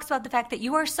nobody talks about the fact that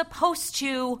you are supposed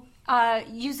to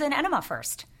use an enema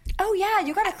first. Oh yeah,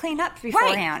 you got to clean up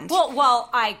beforehand. Right. Well,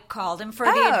 I called him for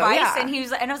the advice,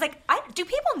 and I was like, "Do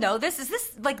people know this? Is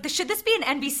this like should this be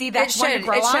an NBC that it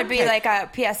should be like a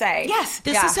PSA?" Yes,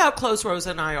 this is how close Rosa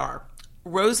and I are.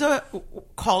 Rosa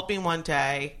called me one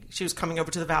day. She was coming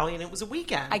over to the Valley, and it was a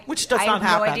weekend, which does not happen. I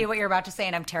have no idea what you're about to say,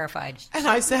 and I'm terrified. And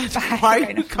I said, why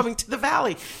are you coming to the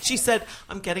Valley? She said,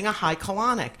 I'm getting a high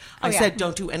colonic. I said,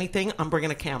 don't do anything. I'm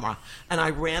bringing a camera. And I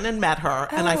ran and met her,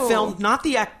 and I filmed not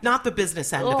the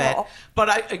business end of it, but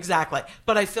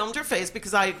I filmed her face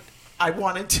because I I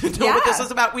wanted to know what this was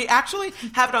about. We actually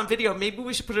have it on video. Maybe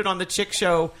we should put it on the Chick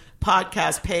Show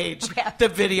podcast page, the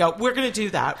video. We're going to do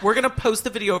that. We're going to post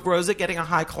the video of Rosa getting a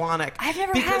high colonic. I've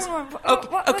never had one.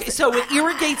 Okay, so it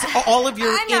irrigates all of your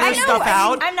inner stuff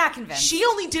out. I'm not convinced. She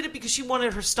only did it because she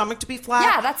wanted her stomach to be flat.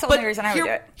 Yeah, that's the only reason I would do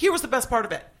it. Here was the best part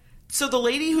of it. So the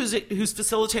lady who's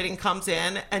facilitating comes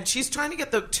in, and she's trying to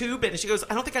get the tube in, and she goes,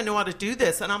 I don't think I know how to do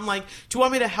this. And I'm like, do you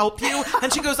want me to help you?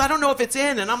 And she goes, I don't know if it's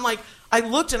in. And I'm like, I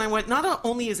looked and I went, not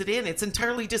only is it in, it's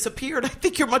entirely disappeared. I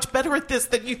think you're much better at this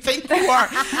than you think you are.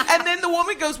 And then the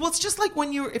woman goes, well, it's just like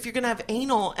if you're going to have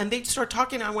anal. And they start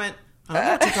talking. I went, I don't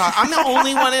know what to talk. I'm the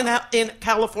only one in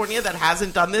California that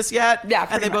hasn't done this yet. Yeah,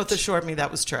 and they much. both assured me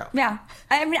that was true. Yeah.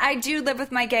 I mean, I do live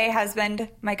with my gay husband,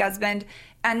 my husband,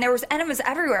 and there was enemas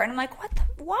everywhere. And I'm like, what?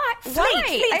 Why?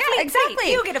 Yeah,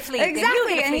 exactly. You get a fleet.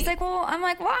 Exactly. And he's like, well, I'm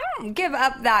like, well, I don't give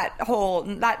up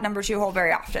that number 2 hole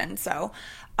very often. So,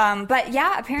 but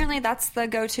yeah, apparently that's the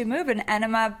go-to move, an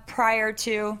enema prior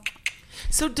to.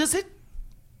 So does it,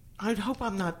 I hope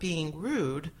I'm not being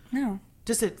rude. No.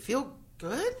 Does it feel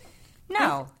good?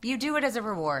 No, you do it as a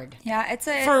reward. Yeah, it's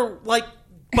a... For, like,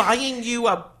 buying you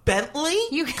a Bentley?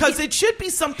 Because it should be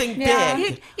something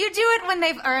big. You do it when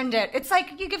they've earned it. It's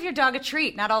like you give your dog a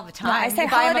treat, not all the time. No, I say you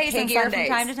buy holidays him a and pig ear Sundays.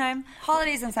 from time to time.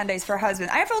 Holidays and Sundays for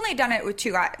husbands. I've only done it with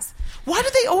 2 guys. Why do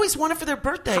they always want it for their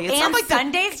birthday? It's and not like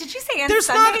Sundays? Did you say and there's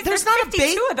Sundays? There's not 52 a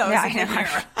big... of those. Yeah, in I know. the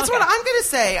year. That's what I'm going to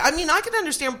say. I mean, I can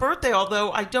understand birthday,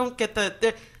 although I don't get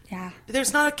the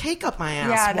there's not a cake up my ass.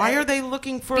 Yeah, why are they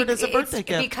looking for it as a birthday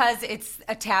gift? Because it's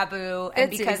a taboo,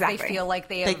 and because they feel like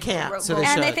they can't. So they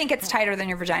and should. they think it's tighter than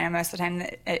your vagina most of the time.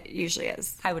 That it usually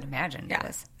is. I would imagine it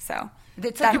is. So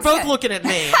you're both looking at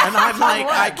me, and I'm like,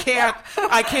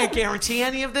 I can't guarantee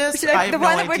any of this. I have the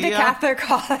one no that went to idea. Catholic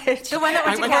college. The one that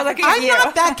went to Catholic. I'm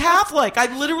not that Catholic.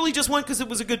 I literally just went because it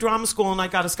was a good drama school, and I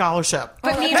got a scholarship.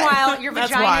 But meanwhile, your That's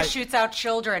vagina why. shoots out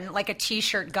children like a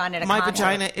T-shirt gun at a My concert.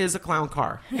 vagina is a clown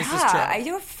car. This is Yeah, true. I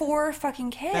do have 4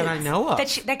 fucking kids That I know of.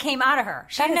 That came out of her.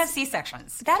 She didn't have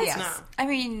C-sections. That is, Yes. I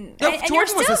mean, No, and Jordan you're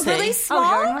was still a really C.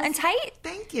 small Jordan was? and tight.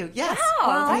 Thank you. Yes.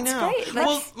 Wow, I that's know. great.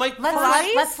 Well,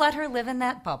 Let's let her live in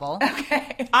that bubble.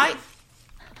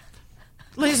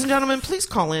 Ladies and gentlemen, please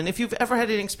call in if you've ever had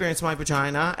an experience in my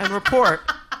vagina and report.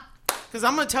 Because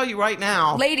I'm going to tell you right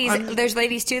now. Ladies, there's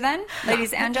ladies too then?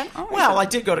 Ladies and gentlemen? Oh, well, I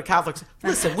did go to Catholics.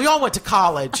 Listen, we all went to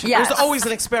college. Yes. There's always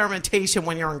an experimentation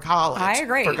when you're in college. I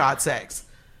agree. For God's sakes.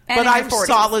 And But in I'm your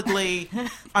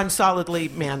 40s. solidly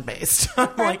man-based.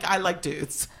 I like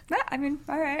dudes. Yeah, I mean,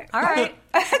 all right.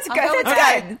 That's good.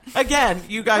 That's good. Again,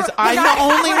 you guys, I'm the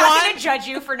only We're not going one. to judge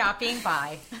you for not being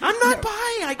bi. I'm not bi.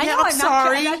 I can't. know, I'm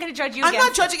sorry. I'm not going to judge you I'm again.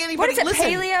 not judging anybody. What is it, Listen,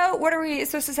 paleo? What are we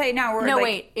supposed to say now? We're No, like,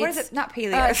 wait. What is it? Not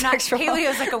paleo. It's not, paleo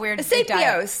is like a weird Sapio.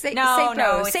 diet.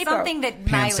 No, it's something that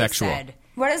Miley said.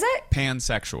 What is it?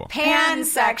 Pansexual.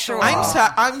 Pansexual.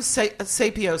 I'm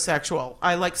sapiosexual.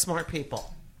 I like smart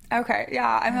people. Okay,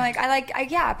 yeah. I'm like,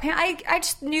 I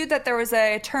just knew that there was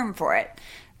a term for it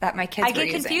that my kids I were get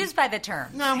using. confused by the term.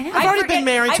 No, I've already been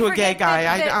married to a gay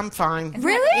guy. I'm fine.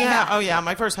 Really? Yeah. Oh, yeah.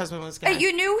 My first husband was gay.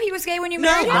 You knew he was gay when you No.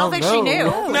 married him? I don't think she knew.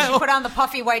 No. She put on the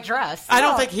puffy white dress. I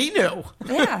don't think he knew.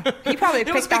 Yeah. He probably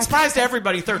It was a picked big out. surprise to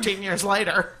everybody 13 years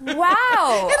later.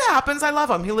 Wow. It happens. I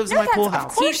love him. He lives in my pool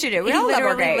house. Of course you do. We He all love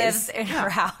our literally gays. lives in her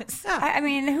house. I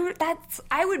mean,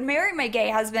 I would marry my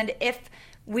gay husband if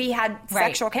we had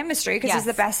sexual chemistry because he's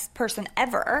the best person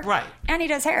ever. Right. And he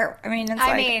does hair. I mean,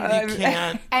 you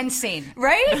can't. End scene.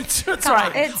 Right? That's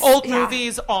right. Old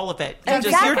movies, all of it.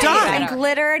 You're done. And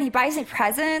glitter, and he buys me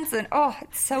presents, and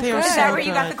it's so good. Is that where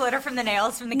you got the glitter from the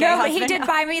nails from the gay husband? No, but he did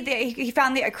buy me he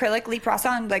found the acrylic lip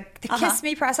press-on, like the Kiss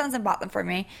Me press-ons, and bought them for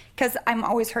me because I'm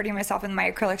always hurting myself and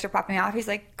my acrylics are popping off. He's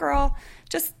like, girl,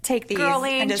 just take these.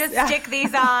 Girlie, and just stick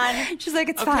these on. She's like,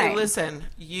 it's Okay, fine. listen,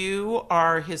 you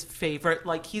are his favorite.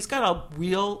 Like, he's got a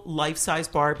real life-size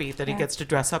Barbie that he gets to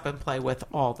dress up and play with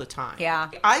all the time. Yeah.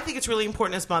 I think it's really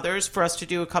important as mothers for us to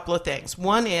do a couple of things.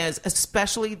 One is,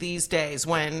 especially these days,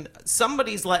 when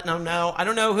somebody's letting them know, I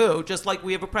don't know who, just like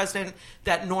we have a president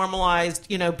that normalized,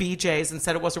 BJs and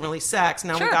said it wasn't really sex.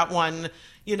 Now we got one,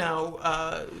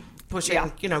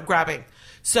 pushing, grabbing.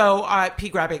 So, pee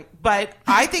grabbing. But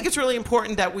I think it's really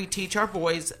important that we teach our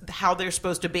boys how they're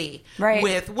supposed to be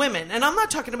with women. And I'm not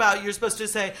talking about you're supposed to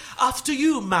say, after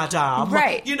you, madame.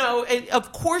 Right. And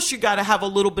of course you got to have a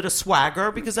little bit of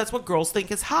swagger because that's what girls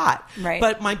think is hot. Right.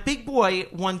 But my big boy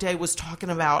one day was talking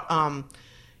about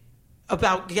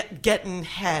about getting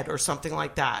head or something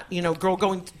like that. You know,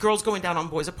 girls going down on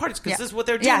boys at parties because this is what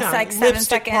they're doing now. Like lipstick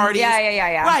 7-second parties.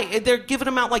 Yeah. Right. They're giving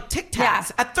them out like Tic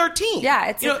Tacs at 13. Yeah,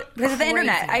 it's because of the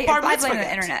internet. I blame the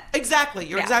internet. Exactly.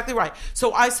 You're exactly right.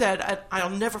 So I said, I'll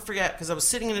never forget, because I was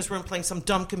sitting in his room playing some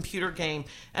dumb computer game,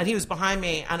 and he was behind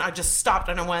me, and I just stopped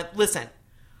and I went, listen.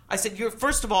 I said,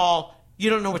 first of all, you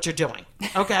don't know what you're doing,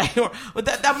 okay? Or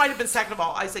that might have been second of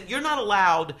all. I said, you're not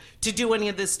allowed to do any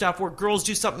of this stuff where girls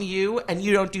do something to you and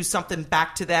you don't do something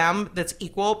back to them that's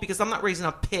equal, because I'm not raising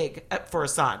a pig for a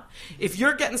son. If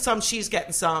you're getting some, she's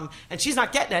getting some, and she's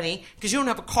not getting any because you don't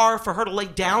have a car for her to lay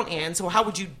down in, so how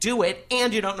would you do it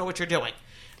and you don't know what you're doing?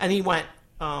 And he went,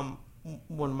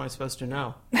 what am I supposed to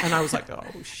know? And I was like, oh,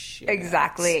 shit.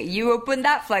 Exactly. You opened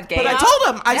that floodgate. But I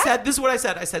told him, I said, this is what I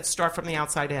said. I said, start from the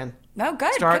outside in. No,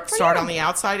 good. Start on the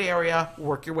outside area,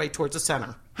 work your way towards the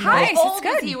center. How old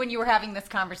was he when you were having this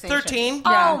conversation? 13.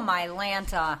 Oh, my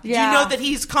Lanta. Yeah. Do you know that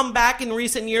he's come back in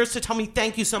recent years to tell me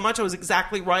thank you so much? I was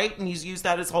exactly right, and he's used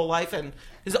that his whole life, and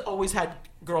has always had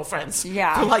girlfriends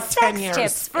for like 10 years.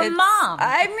 Tips from mom.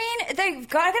 I mean, they've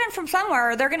got to get them from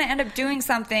somewhere, or they're going to end up doing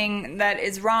something that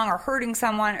is wrong or hurting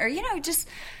someone, or, just...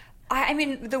 I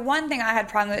mean, the one thing I had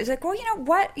problem with is like, well,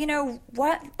 you know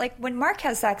what? Like when Mark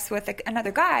has sex with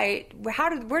another guy,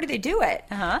 where do they do it?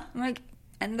 Uh-huh. I'm like,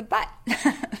 in the butt.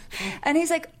 And he's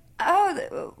like,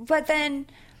 oh, but then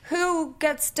who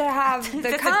gets to have the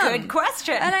That's cum? a good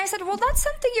question. And I said, well, that's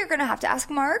something you're going to have to ask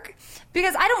Mark,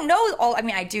 because I don't know all. I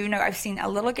mean, I do know. I've seen a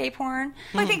little gay porn.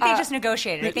 I think they just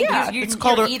negotiated. I think it's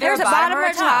called either there's a bottom or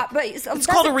a top, but it's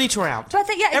called a reach around. But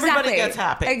exactly. Everybody gets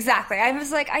happy. Exactly. I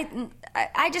was like,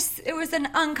 I just, it was an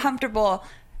uncomfortable.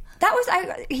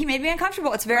 He made me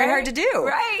uncomfortable. It's very hard to do.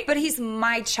 Right. But he's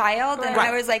my child, and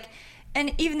I was like.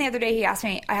 And even the other day, he asked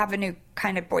me, I have a new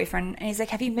kind of boyfriend. And he's like,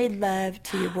 have you made love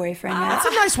to your boyfriend yet? That's a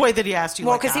nice way that he asked you.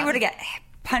 Well, because he would have get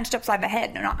punched upside the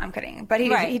head. No, I'm kidding. But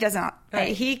he doesn't.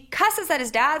 Right. He cusses at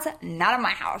his dad's, not at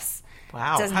my house.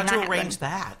 Wow. How'd you arrange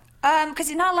that? Because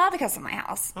he's not allowed to cuss at my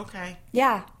house. Okay.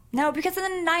 Yeah. No, because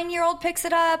then the 9-year-old picks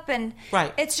it up, and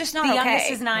it's just not the okay. The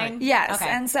youngest is 9? Right. Yes. Okay.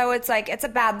 And so it's like, it's a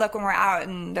bad look when we're out,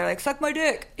 and they're like, suck my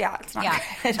dick. Yeah, it's not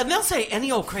good. And they'll say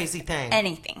any old crazy thing.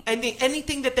 Anything.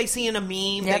 Anything that they see in a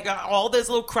meme. They got all this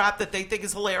little crap that they think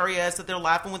is hilarious, that they're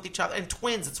laughing with each other. And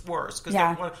twins, it's worse, because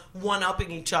they're one-upping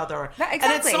each other. Yeah, exactly.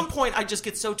 And at some point, I just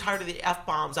get so tired of the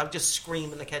F-bombs, I would just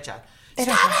scream in the kitchen. Stop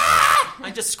it!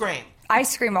 I just scream. I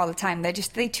scream all the time. They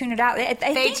tune it out.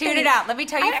 They tune it out. Let me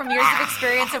tell you from years of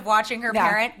experience of watching her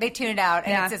parent, they tune it out.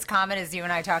 And it's as common as you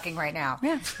and I talking right now.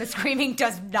 Yeah. The screaming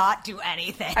does not do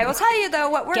anything. I will tell you, though,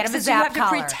 what works is you have to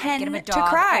pretend to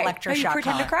cry. You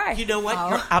pretend to cry. You know what?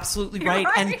 You're absolutely right.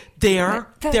 And their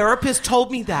therapist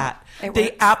told me that.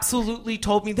 They absolutely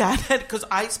told me that. Because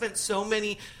I spent so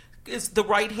many... Is the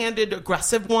right-handed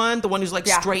aggressive one, the one who's like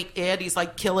straight it. He's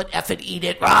like, kill it, F it, eat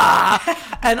it. Rah!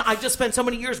 And I just spent so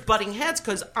many years butting heads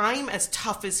because I'm as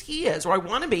tough as he is, or I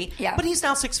want to be. Yeah. But he's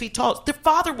now 6 feet tall. Their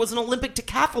father was an Olympic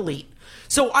decathlete.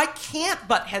 So I can't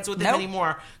butt heads with him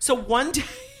anymore. So one day...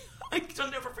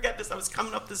 I'll never forget this. I was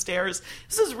coming up the stairs.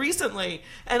 This is recently.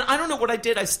 And I don't know what I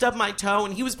did. I stubbed my toe,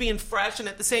 and he was being fresh. And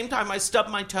at the same time, I stubbed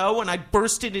my toe, and I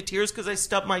burst into tears because I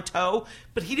stubbed my toe.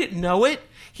 But he didn't know it.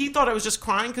 He thought I was just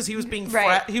crying because he was being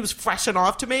he was freshing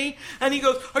off to me. And he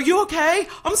goes, are you okay?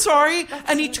 I'm sorry.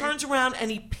 And he turns around,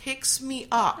 and he picks me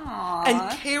up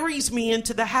and carries me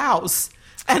into the house.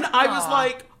 And I was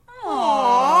like...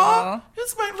 Aww,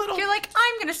 it's my little... You're like,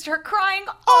 I'm going to start crying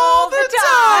all the time.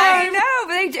 I know,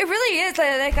 but it really is.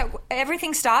 Like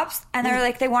everything stops, and they're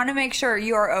like, they want to make sure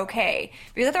you are okay.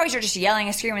 Because otherwise you're just yelling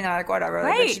and screaming, they're like, whatever.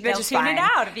 Right, they'll tune it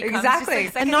out. It becomes exactly.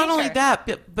 just and not only that,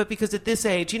 but because at this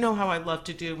age, you know how I love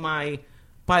to do my...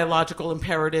 biological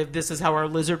imperative, this is how our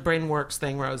lizard brain works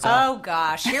thing, Rosa. Oh,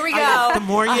 gosh. Here we go. The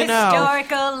more you know.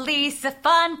 Historical Lisa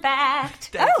fun fact.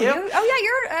 Thank you.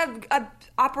 You're a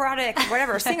operatic,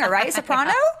 whatever, singer, right?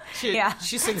 Soprano?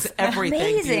 She sings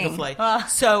everything beautifully.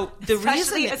 So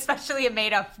especially a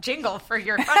made-up jingle for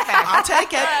your fun fact. I'll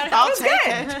take it. I'll take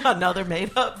it. Another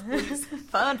made-up, please.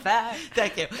 Fun fact.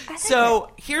 Thank you.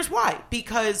 So here's why.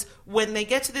 Because when they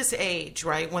get to this age,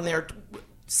 right, when they're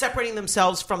separating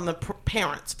themselves from the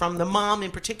parents, from the mom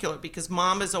in particular, because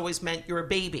mom has always meant you're a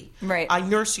baby. Right. I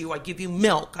nurse you. I give you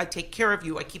milk. I take care of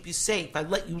you. I keep you safe. I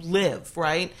let you live,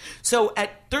 right? So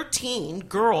at 13,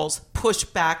 girls push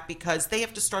back because they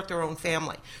have to start their own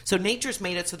family. So nature's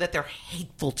made it so that they're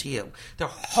hateful to you. They're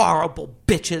horrible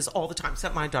bitches all the time.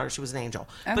 Except my daughter, she was an angel.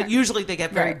 Okay. But usually they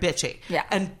get very bitchy. Yeah.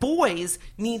 And boys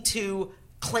need to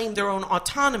claim their own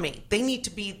autonomy. They need to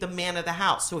be the man of the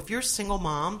house. So if you're a single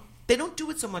mom, They don't do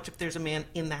it so much if there's a man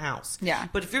in the house. Yeah.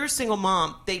 But if you're a single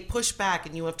mom, they push back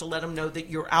and you have to let them know that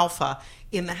you're alpha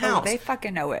in the house. Oh, they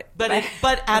fucking know it. But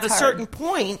at a certain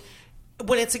point,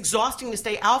 when it's exhausting to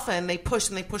stay alpha and they push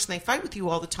and they push and they fight with you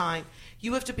all the time,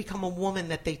 you have to become a woman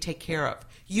that they take care of.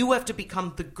 You have to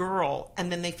become the girl,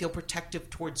 and then they feel protective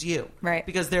towards you. Right.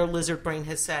 Because their lizard brain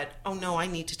has said, oh no, I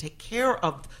need to take care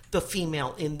of the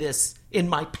female in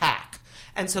my pack.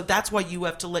 And so that's why you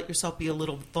have to let yourself be a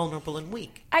little vulnerable and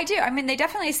weak. I do. I mean, they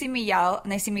definitely see me yell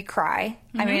and they see me cry.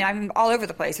 I mean, I'm all over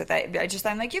the place with it.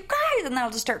 I'm like, you guys, and then I'll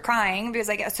just start crying because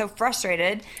I get so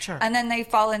frustrated. Sure. And then they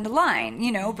fall into line,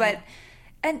 you know. But,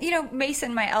 and you know,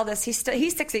 Mason, my eldest, he's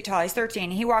 6 feet tall. He's 13.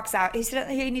 He walks out.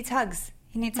 He needs hugs.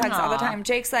 He needs hugs all the time.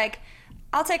 Jake's like,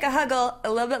 I'll take a hug a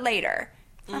little bit later.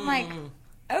 I'm like,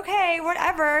 okay,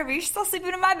 whatever. You're still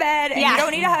sleeping in my bed, and you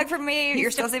don't need a hug from me.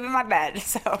 You're still sleeping in my bed.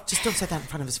 So just don't say that in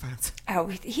front of his friends. Oh,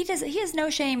 he has no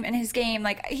shame in his game.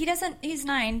 Like he's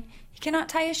 9. He cannot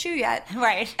tie a shoe yet.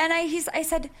 Right. And I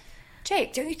said,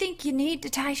 Jake, don't you think you need to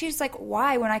tie shoes? Like,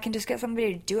 why when I can just get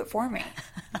somebody to do it for me?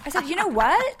 I said, you know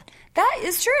what? That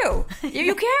is true.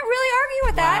 You can't really argue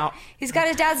with that. Wow. He's got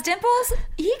his dad's dimples.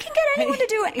 He can get anyone to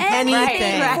do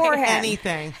anything for him.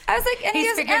 Anything. I was like, and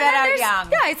He's figured that out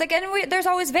young. Yeah, he's like, and there's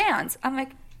always Vans. I'm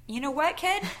like, you know what,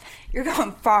 kid? You're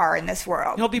going far in this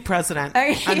world. He'll be president,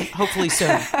 and hopefully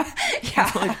soon. Yeah,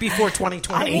 like before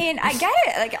 2020. I mean, I get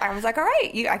it. Like, I was like, all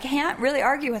right, I can't really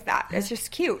argue with that. It's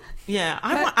just cute. Yeah,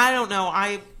 I don't know.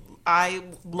 I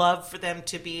love for them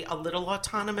to be a little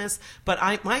autonomous,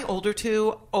 but my older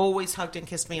two always hugged and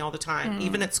kissed me all the time.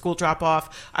 Even at school drop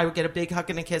off, I would get a big hug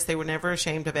and a kiss. They were never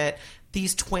ashamed of it.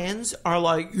 These twins are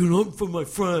like, I'm for my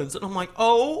friends. And I'm like,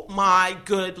 oh my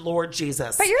good Lord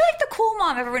Jesus. But you're like the cool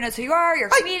mom. Everyone knows who you are. You're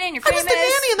a comedian. You're famous. I was the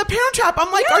nanny in the Parent Trap.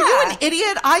 I'm like, are you an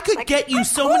idiot? I could get you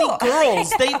so many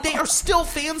girls. They are still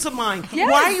fans of mine. Yes.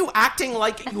 Why are you acting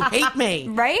like you hate me?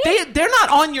 Right? They're not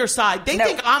on your side. They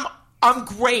think I'm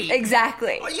great.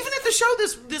 Exactly. Even at the show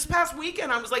this past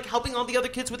weekend, I was like helping all the other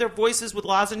kids with their voices with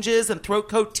lozenges and throat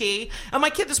coat tea. And my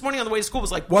kid this morning on the way to school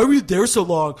was like, why were you there so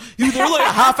long? You were there like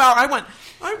a half hour.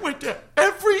 I went to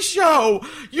every show.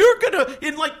 You're going to,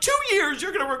 in like 2 years,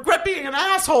 you're going to regret being an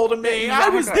asshole to me. Exactly. I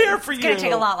was there for you. It's going to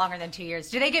take a lot longer than 2 years.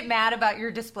 Do they get mad about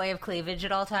your display of cleavage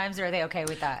at all times, or are they okay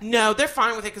with that? No, they're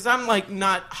fine with it because I'm like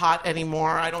not hot anymore.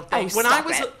 I don't think.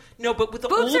 No, but with the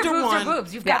boobs older are one,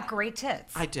 boobs. You've got great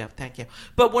tits. I do, thank you.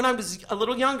 But when I was a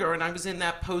little younger and I was in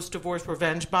that post-divorce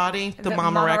revenge body, the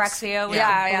Monorexia,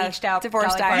 bleached out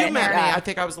divorce diet. You met me. I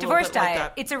think I was a little bit like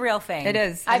that. It's a real thing. It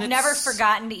is. I've never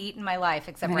forgotten to eat in my life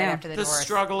except right after the divorce. The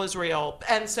struggle is real.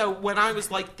 And so when I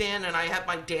was like thin and I had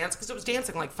my dance, because it was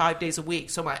dancing like 5 days a week,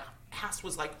 so my ass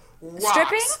was like rocks.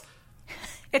 Stripping?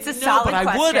 It's a solid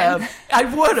question. I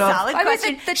would have. Solid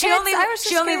question.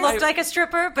 She only looked like a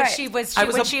stripper, but she was.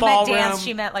 When she meant dance,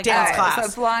 she meant like dance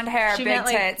class. So blonde hair, big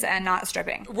tits, and not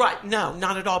stripping. Right? No,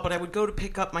 not at all. But I would go to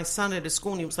pick up my son at his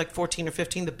school, and he was like 14 or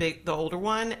 15, the older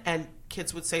one, and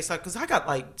kids would say something because I got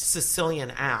like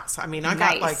Sicilian ass. I mean, I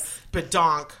got like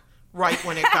badonk right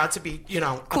when it got to be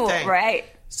cool, a thing. Right?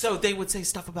 So they would say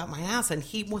stuff about my ass, and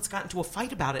he once got into a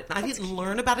fight about it. And I didn't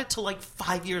learn about it till like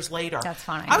 5 years later. That's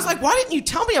funny. I was like, why didn't you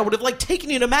tell me? I would have like taken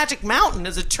you to Magic Mountain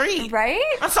as a treat. Right?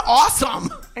 That's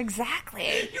awesome.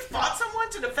 Exactly. You fought someone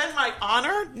to defend my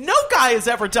honor? No guy has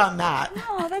ever done that.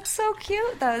 No, that's so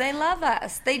cute, though. They love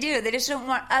us. They do. They just don't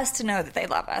want us to know that they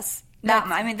love us.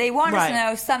 I mean, they want us to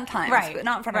know sometimes, but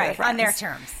not in front of their friends. On their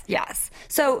terms. Yes.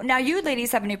 So now you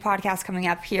ladies have a new podcast coming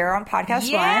up here on Podcast One.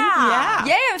 Yeah.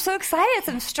 Yay, I'm so excited.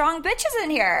 Some strong bitches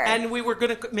in here. And we were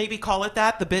going to maybe call it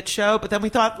that, the bitch show, but then we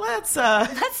thought, let's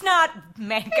not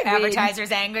make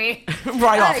advertisers angry.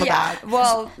 Right off the bat.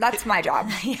 Well, that's my job.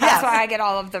 That's why I get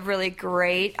all of the really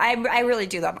great, I really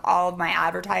do love all of my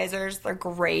advertisers. They're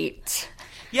great.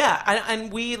 Yeah,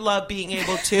 and we love being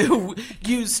able to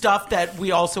use stuff that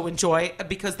we also enjoy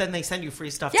because then they send you free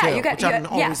stuff too, which I'm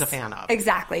always a fan of.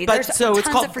 Exactly. But There's so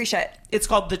tons of free shit. It's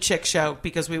called The Chick Show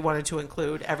because we wanted to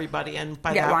include everybody, and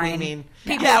by that wine. we mean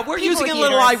we're people using it a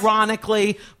little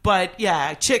ironically, but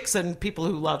chicks and people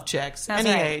who love chicks, That's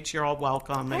any right. age, you're all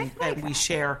welcome, and we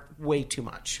share way too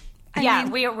much. I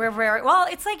mean, we're very well.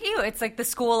 It's like you. It's like the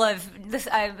school of this.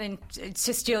 I mean,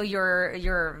 to steal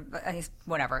your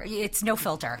whatever. It's no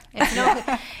filter. It's no.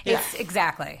 It's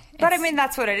exactly. But I mean,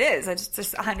 that's what it is. It's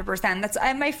just 100%. That's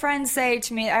my friends say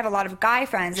to me. I have a lot of guy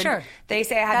friends, and they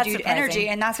say I have Jude energy,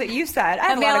 and that's what you said. I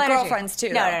have a lot of girlfriends too.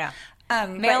 No.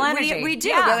 Male energy. We do.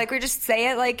 Yeah. We just say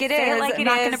it like it is. I'm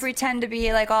not going to pretend to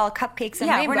be like all cupcakes and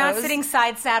rainbows. We're not sitting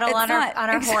side saddle on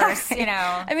our horse.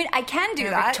 I mean, I can do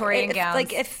that. Victorian gowns.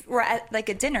 Like if we're at like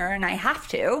a dinner and I have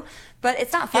to, but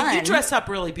it's not fun. Yeah, you dress up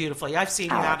really beautifully. I've seen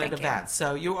you out at thank you. events,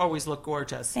 so you always look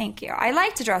gorgeous. Thank you. I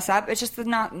like to dress up. It's just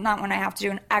not when I have to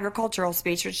do an agricultural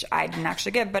speech, which I didn't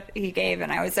actually give, but he gave,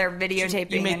 and I was there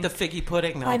videotaping. You make the figgy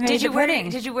pudding, though. Did you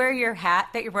wear your hat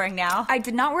that you're wearing now? I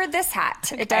did not wear this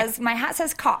hat. It does. My hat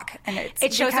says cock, and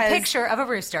it shows a picture of a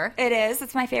rooster. It is.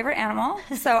 It's my favorite animal,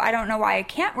 so I don't know why I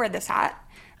can't wear this hat.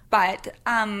 But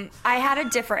I had a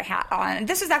different hat on.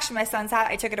 This was actually my son's hat.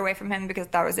 I took it away from him because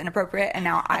that was inappropriate, and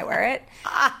now I wear it.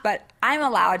 But I'm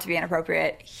allowed to be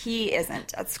inappropriate. He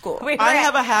isn't at school. I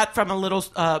have a hat from a little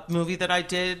movie that I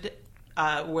did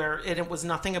where it was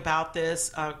nothing about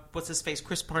this. What's his face?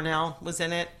 Chris Parnell was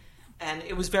in it. And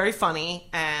it was very funny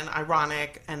and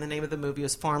ironic, and the name of the movie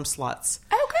was Farm Sluts.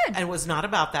 Oh, good. And it was not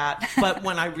about that. But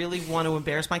when I really want to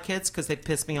embarrass my kids because they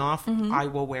piss me off, I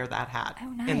will wear that hat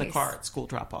in the car at school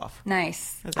drop-off.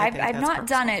 Nice. I've not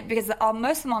done it because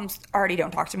most of the moms already don't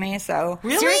talk to me, so...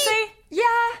 Really? Seriously? Yeah.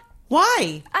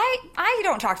 Why? I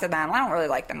don't talk to them. I don't really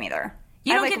like them either.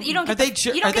 You don't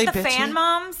get the fan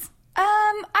moms?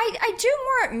 I do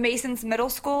more at Mason's middle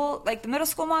school, like the middle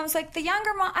school moms. Like the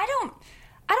younger mom, I don't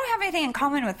have anything in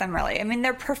common with them, really. I mean,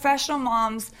 they're professional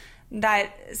moms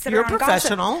that sit You're around and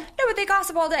professional. gossip. No, but they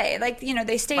gossip all day. Like,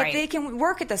 they stay, Right. They can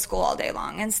work at the school all day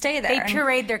long and stay there. They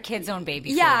pureed their kids' own baby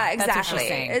food. Yeah, That's exactly. what she's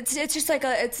saying. It's just like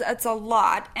it's a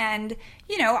lot. And,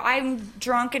 I'm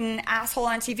drunk and asshole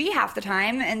on TV half the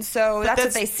time. And so that's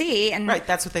what they see. And right,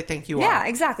 that's what they think you are. Yeah,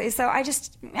 exactly. So I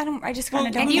just kind of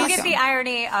don't. And you like get them. the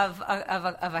irony of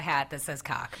a hat that says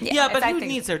cock. Yeah, but who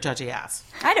needs their judgy ass?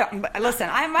 I don't. But listen,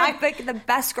 I'm like the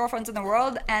best girlfriends in the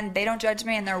world, and they don't judge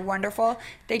me, and they're wonderful.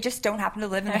 They just don't happen to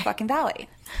live in the fucking valley.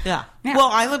 Yeah. Yeah. Well,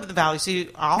 I live in the valley, so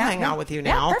I'll hang out with you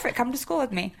now. Yeah, perfect. Come to school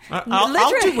with me. I'll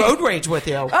do road rage with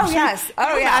you. Oh, yes. Oh,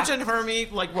 Can you yeah. imagine me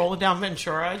like rolling down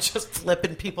Ventura, just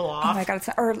flipping people off? Oh my god! It's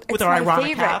with our my ironic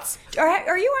favorite. hats.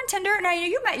 Are you on Tinder? No,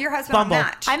 you met your husband Bumble. on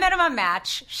Match. I met him on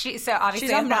Match. So obviously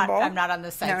She's on Bumble. I'm not on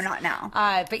this site. No, not now.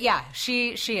 But yeah,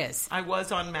 she is. I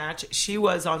was on Match. She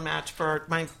was on Match. For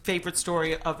my favorite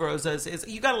story of Rosa's is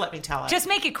you got to let me tell it. Just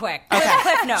make it quick. Okay.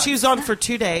 Cliff notes. She was on for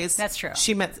 2 days. That's true.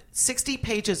 She met 60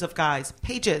 pages of guys.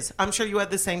 Pages. I'm sure you had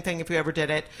the same thing if you ever did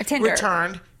it. A Tinder.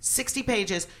 Returned 60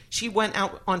 pages. She went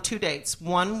out on 2 dates.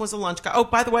 One was a lunch guy. Oh,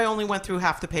 by the way, I only went through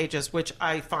half the pages, which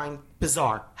I find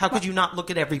bizarre. How could you not look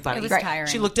at everybody? It was tiring.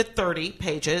 She looked at 30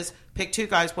 pages, picked 2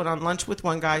 guys, went on lunch with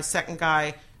one guy, second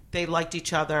guy. They liked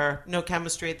each other. No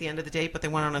chemistry at the end of the date, but they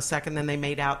went on a second, then they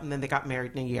made out, and then they got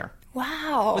married in a year.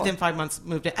 Wow. Within 5 months,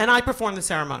 moved in. And I performed the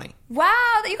ceremony. Wow,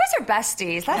 you guys are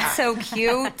besties. That's so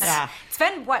cute. Yeah. It's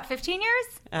been, 15 years?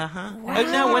 Uh-huh. Wow.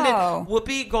 No, when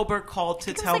Whoopi Goldberg called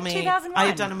to tell like me 2001. I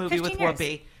had done a movie with 15 years.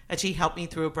 Whoopi, and she helped me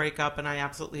through a breakup, and I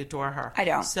absolutely adore her. I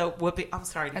don't. So Whoopi, I'm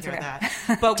sorry to That's hear okay.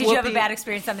 that. But Did you have a bad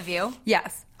experience on The View?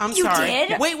 Yes. I'm You sorry.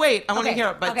 did? Wait, I want to Okay, hear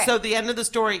it. But okay. so the end of the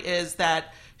story is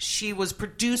that she was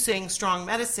producing Strong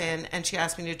Medicine, and she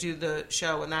asked me to do the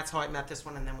show, and that's how I met this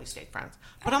one, and then we stayed friends.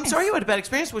 But I'm sorry you had a bad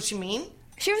experience. Was she mean?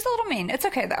 She was a little mean. It's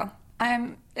okay though.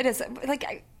 It is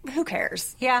like who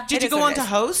cares? Yeah. Did you go on to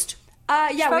host?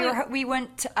 Yeah, we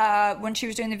went when she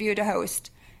was doing The View to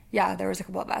host. Yeah, there was a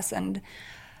couple of us, and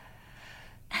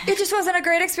it just wasn't a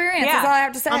great experience. Yeah. That's all I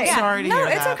have to say. I'm sorry to hear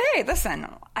that. No, it's okay. Listen,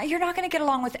 you're not going to get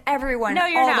along with everyone No,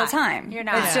 you're all not. the time. You're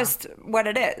not. It's just what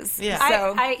it is. Yeah.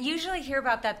 So I usually hear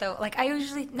about that though. Like I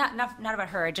usually not about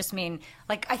her. I just mean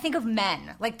like I think of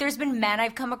men. Like there's been men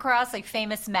I've come across, like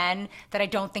famous men that I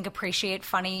don't think appreciate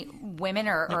funny women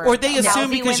or Or they assume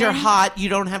wealthy because you're women. hot, you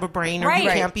don't have a brain, or Right. you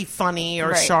can't be funny or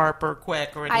Right. sharp or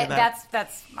quick or any of that.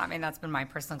 That's been my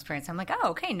personal experience. I'm like, oh,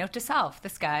 okay. Note to self: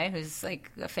 this guy who's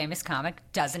like a famous comic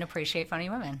doesn't appreciate funny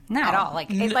women No. at all. Like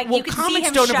Well, you can see comics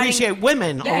him don't shutting, appreciate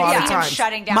women a Yeah, lot yeah. of See him times.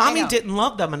 shutting down. I Mommy know. didn't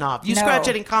love them enough. You No. scratch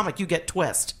any comic, you get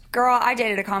twist. girl, I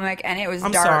dated a comic, and it was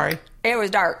I'm dark. sorry. It was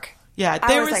dark. Yeah, I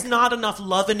there was is like, not enough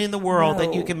loving in the world that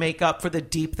No. you can make up for the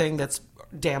deep thing that's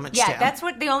damaged Yeah, him. that's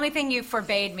what the only thing you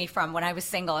forbade me from when I was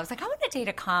single. I was like, I want to date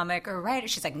a comic or a writer.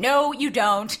 She's like, no, you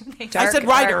don't. I said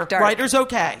writer. dark. Writer's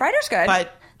okay. Writer's good.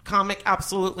 But comic,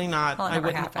 absolutely not. Well, it I never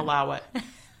wouldn't happened. allow it.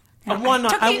 A one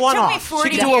Took me off. 40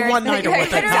 She could do years. a one-nighter with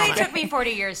It a literally comic. took me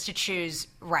 40 years to choose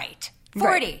right. 40.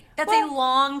 Right. That's a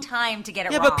long time to get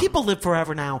it Yeah, wrong. but people live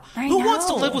forever now. I Who wants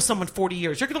to know. live with someone 40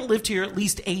 years? You're going to live to your at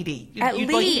least 80. At You'd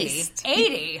like- least.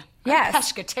 80. Yes. I'm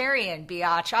pescatarian,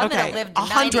 biatch. I'm going Okay, to live to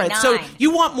 100. 99. So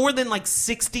you want more than like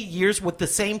 60 years with the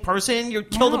same person? You'll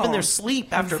kill them in No. their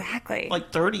sleep after Exactly.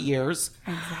 like 30 years.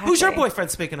 Exactly. Who's your boyfriend,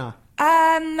 speaking of?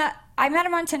 I met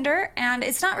him on Tinder, and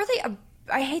it's not really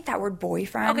I hate that word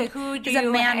boyfriend. Okay, who do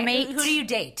you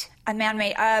date? A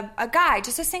man-mate, a guy,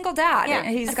 just a single dad. Yeah,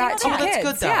 he's got 2 kids. That's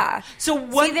good, though. Yeah. So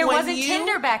there wasn't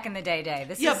Tinder back in the day.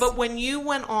 But when you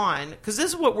went on, because this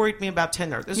is what worried me about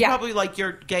Tinder. This is probably like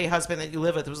your gay husband that you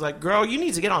live with was like, girl, you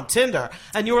need to get on Tinder.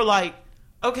 And you were like,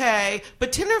 okay.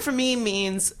 But Tinder for me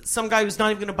means some guy who's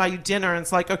not even going to buy you dinner. And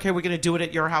it's like, okay, we're going to do it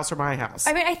at your house or my house.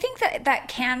 I mean, I think that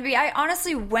can be. I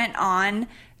honestly went on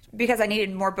because I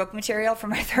needed more book material for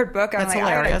my 3rd book. I'm like,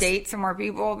 hilarious. I gotta date some more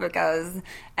people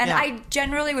I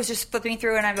generally was just flipping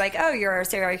through and I'm like, oh, you're a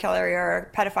serial killer, you're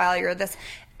a pedophile, you're this.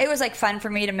 It was like fun for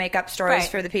me to make up stories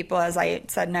for the people as I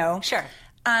said no. Sure.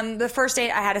 The first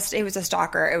date I had, it was a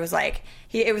stalker. It was like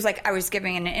I was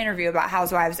giving an interview about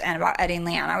housewives and about Eddie and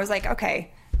Leanne. I was like,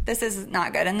 okay, this is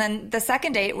not good. And then the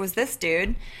second date was this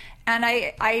dude. And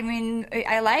I mean,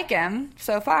 I like him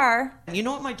so far. You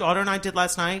know what my daughter and I did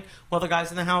last night while the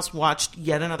guys in the house watched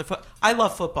yet another I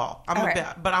love football.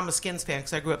 But I'm a Skins fan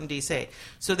because I grew up in D.C.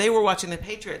 So they were watching the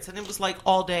Patriots, and it was like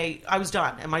all day. I was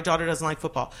done, and my daughter doesn't like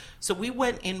football. So we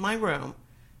went in my room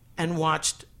and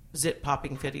watched zit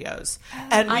popping videos,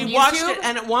 and we watched it.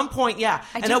 And at one point,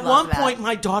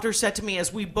 my daughter said to me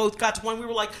as we both got to one, we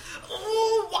were like,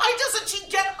 "Oh, why doesn't she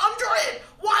get under it?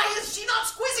 Why is she not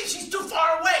squeezing? She's too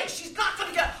far away. She's not going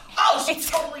to get." Oh, she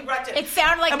totally wrecked it. It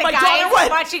sounded like the guy was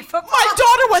watching football. My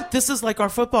daughter went, "This is like our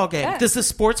football game. Yeah. This is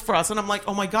sports for us." And I'm like,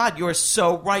 "Oh my God, you are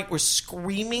so right. We're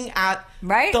screaming at the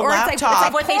laptop." It's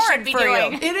like what they should be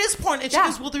doing. It is porn. And she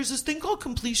goes, "Well, there's this thing called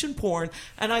completion porn."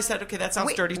 And I said, "Okay, that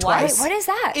sounds dirty twice." What is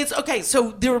that? It's okay.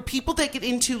 So there are people that get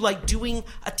into like doing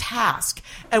a task,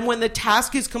 and when the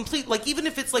task is complete, like even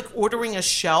if it's like ordering a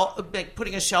shelf, like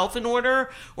putting a shelf in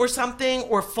order or something,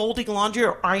 or folding laundry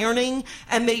or ironing,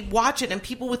 and they watch it, and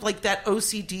people with like that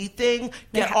OCD thing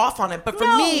get off on it. But for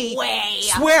me,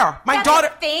 swear, my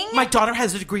daughter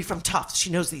has a degree from Tufts. She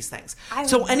knows these things.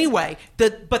 So anyway,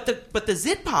 the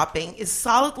zit popping is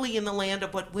solidly in the land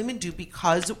of what women do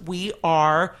because we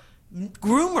are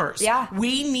groomers. Yeah,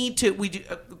 we do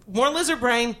more lizard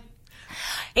brain.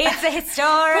 It's a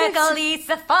historical, it's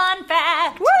a fun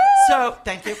fact. Woo! So,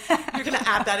 thank you. You're going to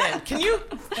add that in. Can you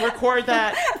record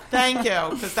that? Thank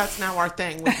you, because that's now our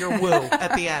thing with your woo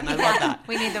at the end. I love that.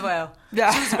 We need the woo.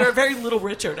 Yeah. We're very Little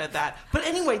Richard at that. But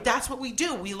anyway, that's what we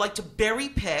do. We like to berry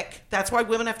pick. That's why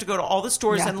women have to go to all the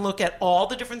stores and look at all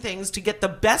the different things to get the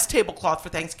best tablecloth for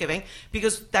Thanksgiving,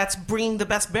 because that's bringing the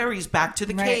best berries back to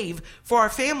the cave for our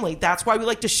family. That's why we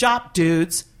like to shop,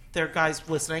 dudes. There are guys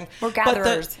listening. We're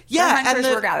gatherers.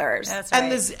 We're gatherers. That's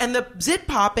right. And the zit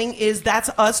popping that's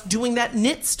us doing that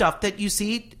knit stuff that you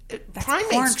see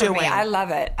primates doing. Me. I love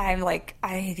it. I'm like,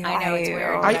 I know it's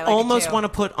weird. I almost want to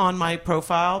put on my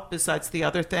profile, besides the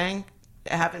other thing,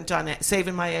 I haven't done it,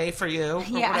 saving my A for you or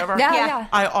whatever. Yeah.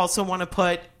 I also want to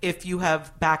put, if you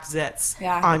have back zits,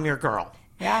 I'm your girl.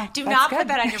 Yeah, do not put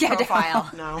that on your profile.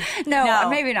 No,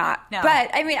 maybe not. No.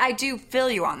 But I mean, I do feel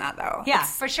you on that though. Yeah,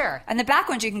 for sure. And the back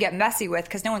ones you can get messy with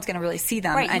because no one's going to really see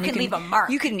them. Right, and you can leave a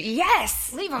mark. You can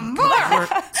leave a mark.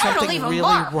 Something really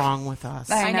wrong with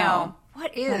us. I know.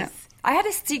 What is? I had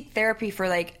to seek therapy for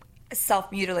like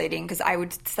self-mutilating because I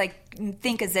would like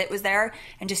think a zit was there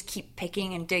and just keep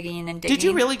picking and digging and digging. Did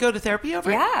you really go to therapy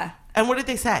over it? Yeah. And what did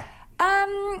they say?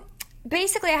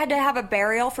 Basically, I had to have a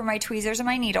burial for my tweezers and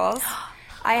my needles.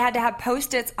 I had to have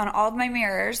Post-its on all of my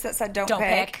mirrors that said don't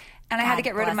pick. And I had to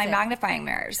get rid of my magnifying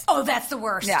mirrors. Oh, that's the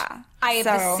worst. Yeah. I have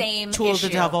the same Tool of the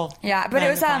devil. Yeah, but it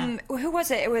was, who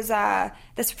was it? It was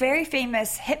this very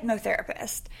famous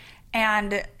hypnotherapist.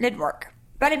 And it didn't work.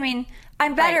 But I mean,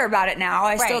 I'm better about it now.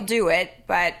 I still do it,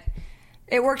 but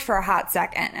it worked for a hot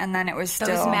second. And then it was still...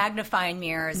 Those magnifying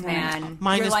mirrors, man.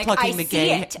 Mine is plucking the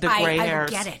gray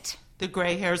hairs. I get it. The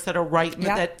gray hairs that are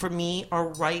that for me are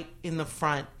right in the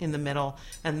front, in the middle,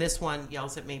 and this one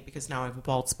yells at me because now I have a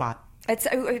bald spot. It's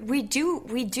we do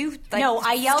like no.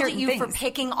 I yelled at you things. for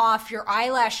picking off your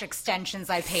eyelash extensions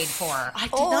I paid for. I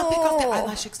did not pick off the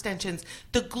eyelash extensions.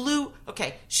 The glue.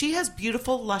 Okay, she has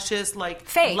beautiful, luscious, like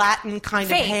fake, Latin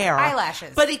kind of hair,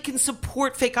 eyelashes, but it can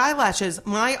support fake eyelashes.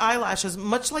 My eyelashes,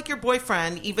 much like your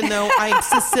boyfriend, even though I'm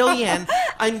Sicilian,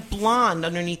 I'm blonde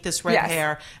underneath this red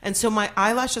hair, and so my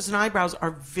eyelashes and eyebrows are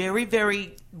very,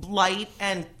 very light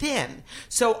and thin,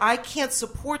 so I can't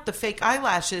support the fake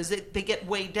eyelashes. They get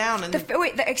way down. And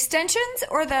the extensions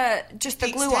or just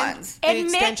the glue ones?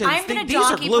 Admit, I'm going to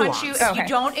donkey punch you if you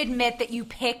don't admit that you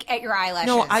pick at your eyelashes.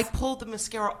 No, I pulled the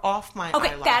mascara off my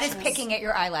eyelashes. Okay, that is picking at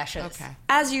your eyelashes. Okay.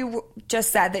 As you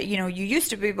just said that, you used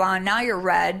to be blonde, now you're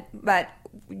red, but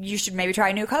you should maybe try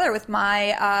a new color with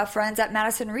my friends at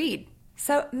Madison Reed.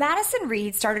 So Madison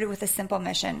Reed started with a simple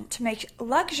mission to make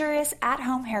luxurious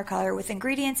at-home hair color with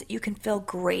ingredients you can feel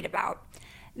great about.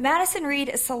 Madison Reed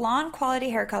is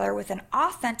salon-quality hair color with an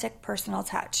authentic personal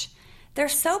touch. They're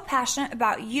so passionate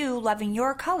about you loving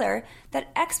your color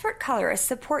that expert colorists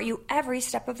support you every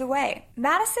step of the way.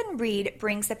 Madison Reed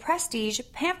brings the prestige,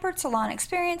 pampered salon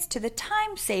experience to the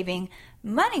time-saving,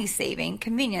 money-saving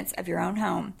convenience of your own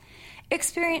home.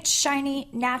 Experience shiny,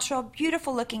 natural,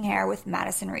 beautiful-looking hair with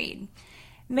Madison Reed.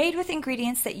 Made with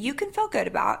ingredients that you can feel good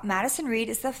about, Madison Reed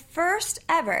is the first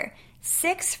ever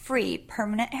 6-free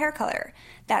permanent hair color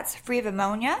that's free of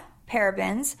ammonia,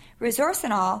 parabens,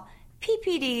 resorcinol,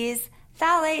 PPDs,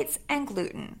 phthalates, and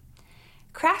gluten.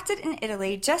 Crafted in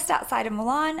Italy just outside of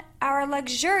Milan, our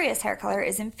luxurious hair color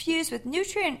is infused with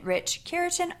nutrient-rich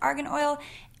keratin, argan oil,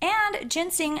 and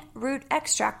ginseng root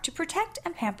extract to protect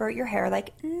and pamper your hair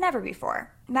like never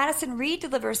before. Madison Reed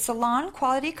delivers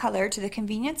salon-quality color to the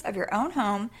convenience of your own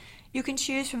home. You can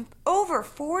choose from over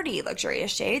 40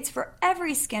 luxurious shades for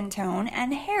every skin tone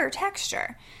and hair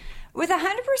texture. With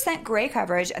 100% gray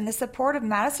coverage and the support of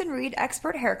Madison Reed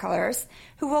expert hair colorists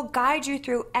who will guide you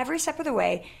through every step of the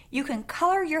way, you can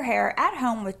color your hair at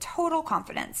home with total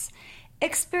confidence.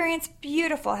 Experience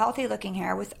beautiful, healthy-looking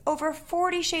hair with over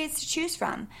 40 shades to choose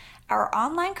from. Our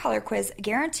online color quiz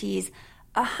guarantees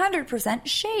 100%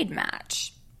 shade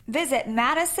match. Visit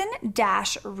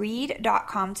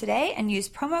madison-reed.com today and use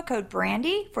promo code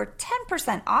Brandi for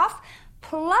 10% off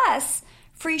plus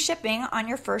free shipping on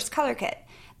your first color kit.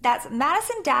 That's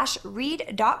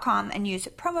madison-reed.com and use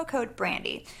promo code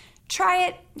Brandi. Try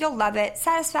it, you'll love it.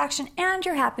 Satisfaction and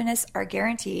your happiness are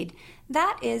guaranteed.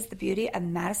 That is the beauty of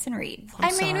Madison Reed.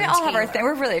 I mean, we all have our thing.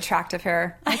 We're really attractive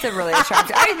here. It's a really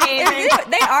attractive. I mean,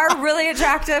 they are really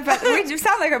attractive, but we do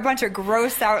sound like a bunch of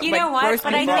gross out. You know like, what?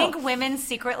 But people. I think women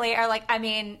secretly are like. I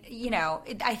mean, you know,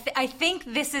 I think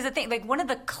this is a thing. Like one of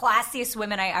the classiest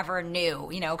women I ever knew.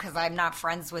 You know, because I'm not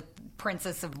friends with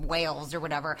Princess of Wales or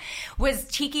whatever, was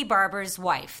Tiki Barber's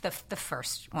wife, the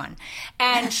first one,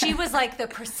 and she was like the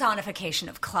personification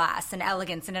of class and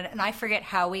elegance. And I forget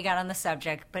how we got on the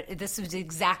subject, but this was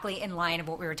exactly in line of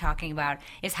what we were talking about,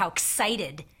 is how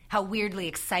weirdly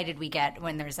excited we get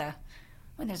when there's a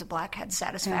blackhead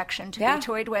satisfaction to be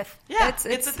toyed with. Yeah,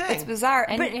 it's a thing. It's bizarre.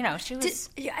 And but you know, she was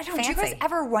I don't. fancy. Do you guys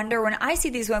ever wonder when I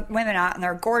see these women out and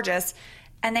they're gorgeous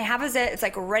and they have a zit, it's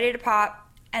like ready to pop,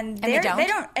 and they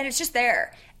don't, and it's just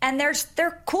there, and they're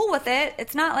cool with it.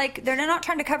 It's not like they're not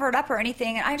trying to cover it up or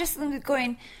anything. And I just am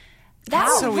going.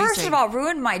 That would, first of all,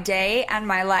 ruin my day and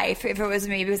my life if it was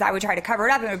me, because I would try to cover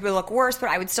it up and it would look worse, but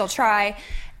I would still try.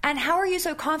 And how are you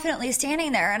so confidently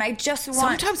standing there? And I just want...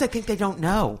 Sometimes I think they don't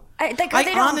know. They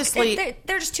honestly...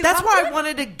 They're just too That's confident. why I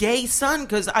wanted a gay son,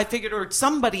 because I figured, or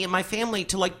somebody in my family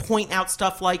to like point out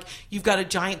stuff like, you've got a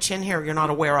giant chin hair you're not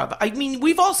aware of. I mean,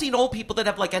 we've all seen old people that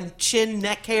have like a chin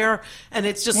neck hair and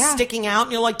it's just sticking out.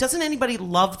 And you're like, doesn't anybody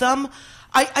love them?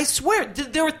 I swear,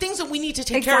 there are things that we need to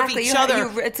take care of each other.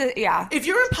 If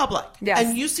you're in public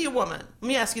and you see a woman, let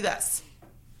me ask you this,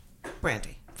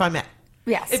 Brandi, if I may.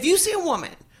 Yes. If you see a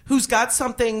woman who's got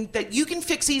something that you can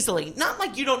fix easily, not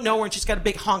like you don't know her and she's got a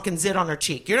big honking zit on her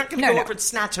cheek. You're not going to go over and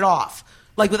snatch it off,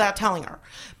 like without telling her.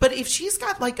 But if she's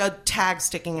got like a tag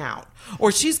sticking out,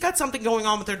 or she's got something going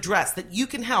on with her dress that you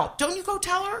can help, don't you go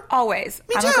tell her? Always.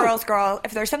 Me too. I'm a girl's girl. If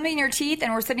there's something in your teeth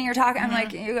and we're sitting here talking, I'm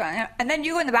like, and then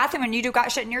you go in the bathroom and you do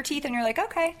got shit in your teeth and you're like,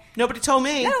 okay. Nobody told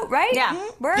me. No, right? Yeah.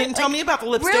 Didn't tell me about the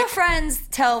lipstick. Real friends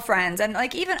tell friends. And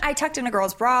like even I tucked in a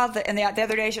girl's bra and the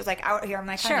other day she was like out here. I'm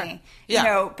like, honey. Yeah. You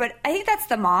know, but I think that's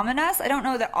the mom in us. I don't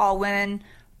know that all women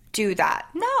do that.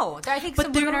 No, I think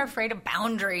some women are afraid of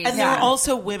boundaries. And there are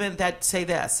also women that say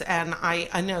this, and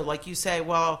I know, like you say,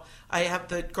 well, I have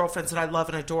the girlfriends that I love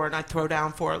and adore and I throw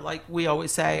down for, like we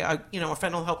always say, a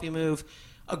friend will help you move,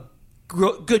 a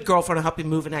good girlfriend will help you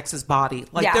move an ex's body.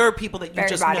 Like there are people that you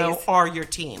just know are your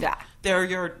team. Yeah. They're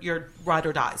your ride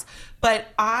or dies. But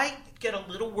I get a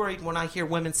little worried when I hear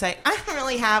women say, I don't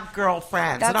really have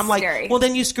girlfriends. That's and I'm like, scary. well,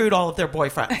 then you screwed all of their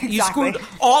boyfriends. Exactly. You screwed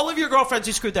all of your girlfriends,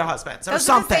 you screwed their husbands or Those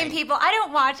something. are the same people. I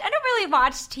don't really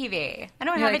watch TV. I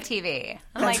don't have a TV.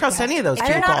 I don't trust any of those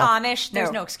people. They're not Amish.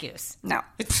 There's no excuse. No.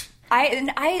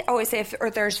 I always say if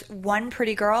there's one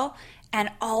pretty girl and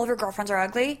all of her girlfriends are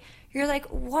ugly, you're like,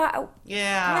 what?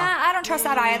 Yeah. Nah, I don't trust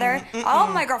that either. All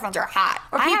of my girlfriends are hot.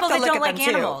 Or people that don't like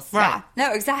animals. Too. Right. Yeah.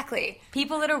 No, exactly.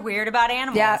 People that are weird about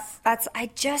animals. Yeah, it's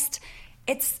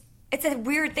a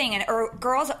weird thing. Or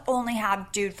girls only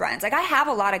have dude friends. Like I have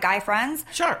a lot of guy friends.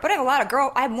 Sure. But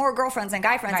I have more girlfriends than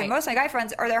guy friends. Right. And most of my guy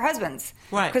friends are their husbands.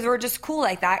 Right. Because we're just cool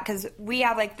like that. Because we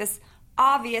have like this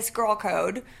obvious girl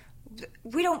code.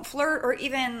 We don't flirt or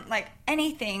even like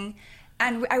anything.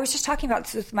 And I was just talking about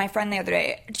this with my friend the other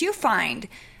day. Do you find,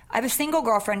 I have a single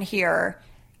girlfriend here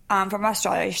from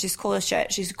Australia. She's cool as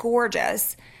shit. She's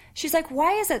gorgeous. She's like,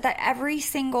 why is it that every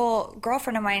single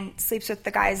girlfriend of mine sleeps with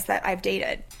the guys that I've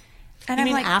dated? And you I'm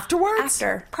mean like, afterwards?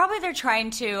 After. Probably they're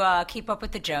trying to keep up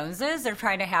with the Joneses. They're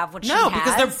trying to have what she has. No,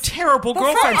 because they're terrible Well,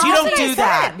 girlfriends. You that's don't what I do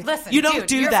that. said. Listen, you don't dude,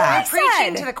 do you're that.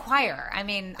 preaching to the choir. I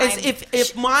mean,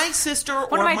 If my sister or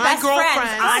one of my best girlfriend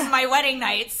friends on my wedding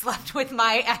night slept with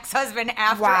my ex-husband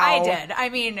after Wow. I did. I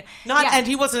mean, and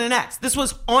he wasn't an ex. This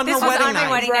was on this her was wedding on night.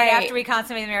 my wedding night Right. after we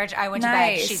consummated the marriage. I went to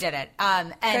Nice. bed. She did it.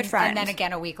 Good friend. And then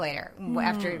again a week later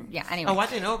after. Yeah. Anyway. Oh, I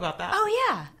didn't know about that. Oh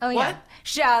yeah. Oh What? yeah.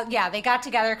 She, they got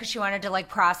together because she wanted to like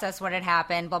process what had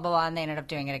happened. Blah blah blah, and they ended up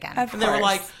doing it again. Of And they were course.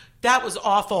 like, that was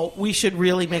awful. We should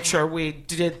really make sure we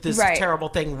did this Right. terrible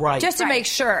thing right. Just to make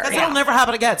sure. Because it'll never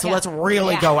happen again, so let's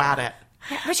really go at it.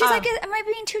 But she's like, am I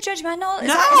being too judgmental?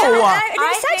 No. I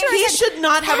I think He should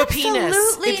not have a penis.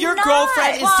 Absolutely If your not.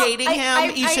 girlfriend is Well, dating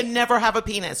him, you I- should never have a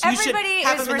penis. You should Everybody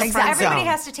have is him in the friend everybody zone.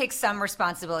 has to take some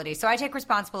responsibility. So I take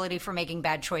responsibility for making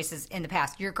bad choices in the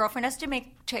past. Your girlfriend has to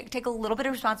take a little bit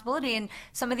of responsibility in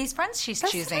some of these friends she's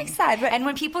That's choosing. what I said, but- and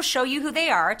when people show you who they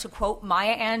are, to quote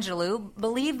Maya Angelou,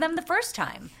 believe them the first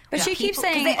time. But she keeps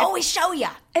saying they always show you.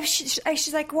 If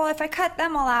she's like, well, if I cut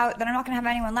them all out, then I'm not going to have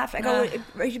anyone left. I go,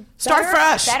 Start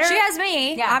fresh. She has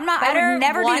me. Yeah, I'm not. I better would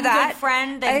never one do that. good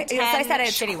friend than 10 as I said,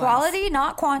 it's shitty quality,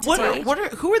 not quantity.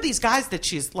 Who are these guys that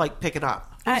she's like picking up?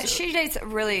 She dates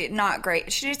really not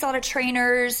great. She dates a lot of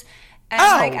trainers. And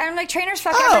I'm like, trainers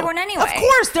fuck everyone anyway. Of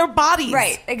course, they're bodies.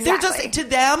 Right, exactly. They're just, to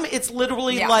them, it's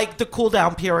literally like the cool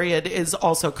down period is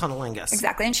also cunnilingus.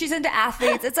 Exactly. And she's into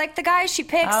athletes. It's like the guys she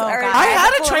picks. Oh, are God. I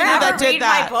had a cool trainer around. that did Read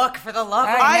that. my book for the love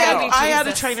of I had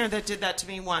a Jesus. trainer that did that to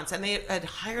me once, and they had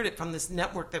hired it from this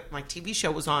network that my TV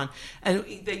show was on, and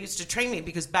they used to train me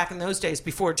because back in those days,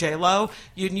 before J-Lo,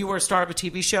 you were a star of a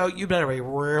TV show, you better be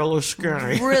really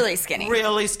skinny. Really skinny.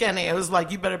 Really skinny. It was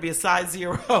like, you better be a size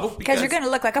 0. Because you're going to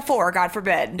look like a 4, God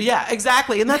forbid. Yeah,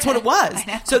 exactly. And that's what it was.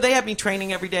 So they had me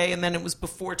training every day, and then it was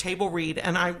before table read,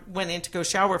 and I went in to go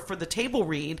shower for the table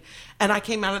read, and I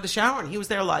came out of the shower, and he was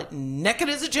there like naked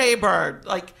as a jaybird.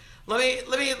 Like, let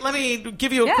me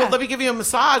give you a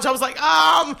massage. I was like,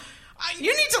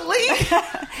 you need to leave.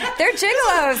 They're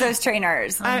gigolos, those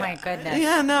trainers. Oh my goodness.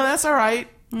 Yeah, no, that's all right.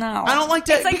 No. I don't like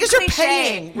to, It's like because cliche. you're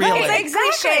paying, really. It's like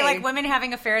Exactly. cliche, like women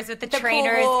having affairs with the pool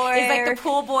trainers. boy. Is like the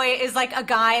pool boy is like a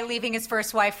guy leaving his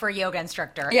first wife for a yoga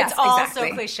instructor. Yes, it's all exactly.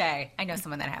 so cliche. I know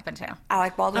someone that happened to.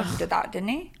 Alec Baldwin did that, didn't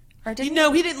he? Or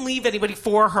didn't He didn't leave anybody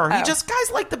for her. He Oh. just,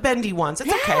 guys like the bendy ones. It's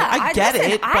Yeah, okay. I get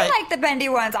listen, it. But I like the bendy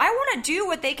ones. I want to do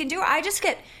what they can do. I just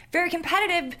get very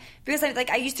competitive because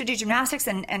I used to do gymnastics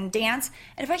and dance.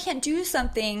 And if I can't do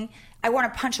something, I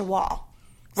want to punch a wall.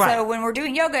 Right. So when we're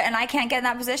doing yoga and I can't get in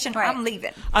that position, I'm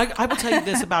leaving. I will tell you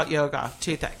this about yoga.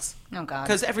 2 things. Oh, God.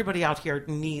 Because everybody out here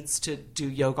needs to do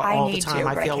yoga I all the need time. to,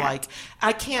 I but I feel can't. like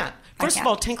I can't. First of can't.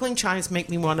 all, tinkling chimes make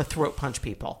me want to throat punch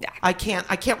people. Yeah. I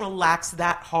can't relax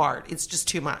that hard. It's just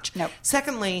too much. Nope.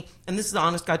 Secondly, and this is the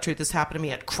honest God truth, this happened to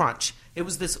me at Crunch. It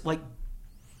was this like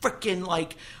freaking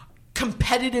like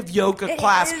competitive yoga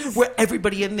class is. where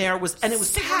everybody in there was, and it was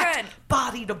Super packed good.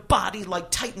 body to body, like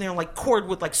tight in there, like cord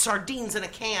with like sardines in a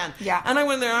can. Yeah. And I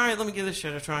went there, all right, let me give this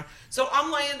shit a try. So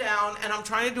I'm laying down and I'm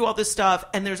trying to do all this stuff,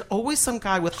 and there's always some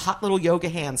guy with hot little yoga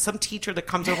hands, some teacher that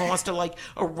comes over and wants to like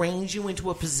arrange you into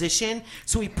a position.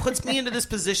 So he puts me into this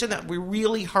position that we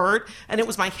really hurt, and it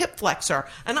was my hip flexor.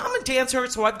 And I'm a dancer,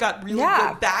 so I've got really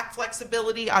good back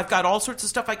flexibility. I've got all sorts of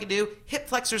stuff I can do. Hip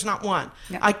flexor's not one.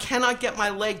 Yeah. I cannot get my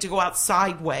leg to go out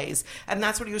sideways, and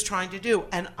that's what he was trying to do.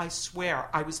 And I swear,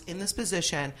 I was in this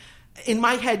position, in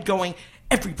my head going,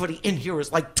 everybody in here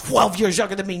is like 12 years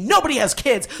younger than me. Nobody has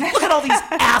kids. Look at all these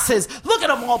asses. Look at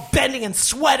them all bending and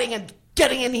sweating and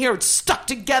getting in here stuck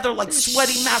together like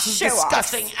sweaty masses,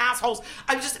 disgusting assholes.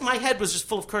 My head was just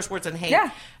full of curse words and hate.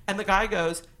 Yeah. And the guy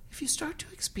goes, if you start to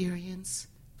experience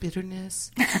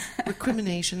bitterness,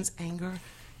 recriminations, anger,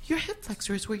 your hip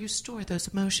flexor is where you store those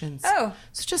emotions. Oh.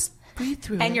 So just breathe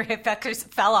through it. And your hip flexors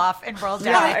fell off and rolled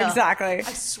down. Yeah, exactly.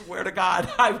 I swear to God,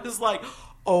 I was like,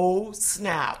 oh,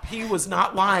 snap. He was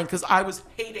not lying, because I was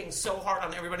hating so hard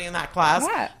on everybody in that class.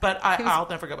 Yeah. But I'll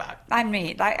never go back.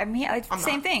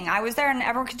 Same thing. I was there and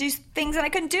everyone could do things and I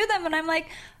couldn't do them. And I'm like,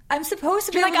 I'm supposed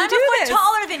to be You're able like, to I'm do a this. foot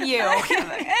taller than you. I'm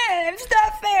like, it's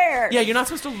not fair. Yeah, you're not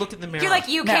supposed to look in the mirror. You're like,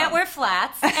 you No. can't wear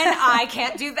flats, and I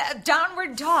can't do that.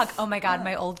 Downward dog. Oh my God,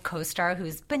 my old co-star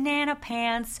who's banana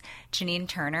pants, Janine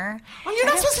Turner. Oh, you're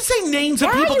not supposed to say names of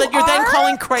Yeah, people you that you're then are.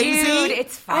 calling crazy. Dude,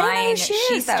 it's I don't know fine. who she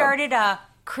is, though. started a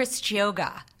Christ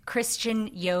Yoga. Christian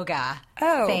yoga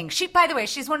thing. She, by the way,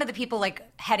 she's one of the people like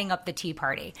heading up the Tea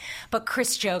Party. But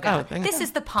Chris Yoga, this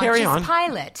is the Pontius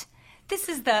Pilate. This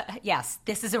is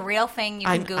this is a real thing. You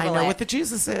can Google it. I know what the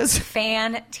Jesus is.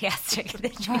 Fantastic.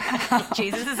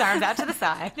 Jesus' arms out to the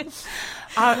side.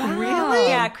 Really?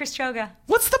 Yeah, Chris Yoga.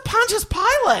 What's the Pontius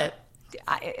Pilate?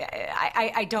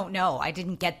 I don't know. I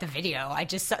didn't get the video. I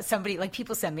just saw somebody, like,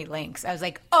 people send me links. I was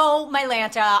like, oh, my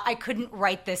Lanta, I couldn't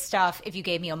write this stuff if you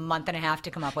gave me a month and a half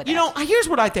to come up with it. You know, here's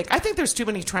what I think. I think there's too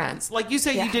many trends. Like you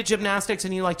say, you did gymnastics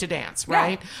and you like to dance,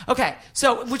 right? Yeah. Okay,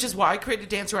 so which is why I created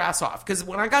Dance Your Ass Off. Because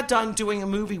when I got done doing a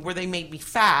movie where they made me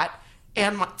fat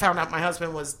and found out my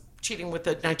husband was cheating with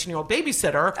the 19-year-old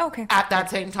babysitter at that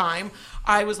same time,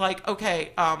 I was like,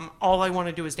 okay, all I want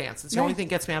to do is dance. It's the only thing that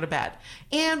gets me out of bed.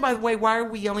 And by the way, why are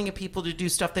we yelling at people to do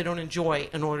stuff they don't enjoy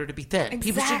in order to be thin?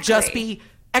 Exactly. People should just be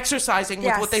exercising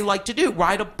with what they like to do.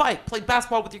 Ride a bike, play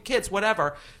basketball with your kids,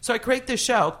 whatever. So I create this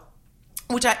show,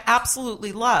 which I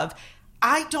absolutely love.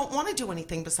 I don't want to do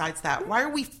anything besides that. Why are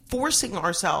we forcing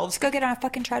ourselves? Let's go get on a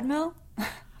fucking treadmill.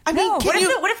 I mean, what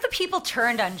if the people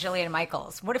turned on Jillian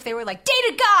Michaels? What if they were like, date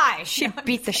a guy? She'd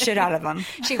beat the shit out of them.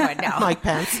 She would, no. Mike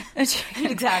Pence.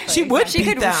 Exactly. She would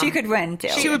beat them. She could win, too.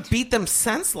 She would beat them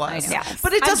senseless. Yes.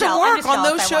 But it doesn't work. On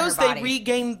those shows, they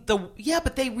regain the... Yeah,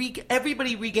 but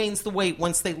everybody regains the weight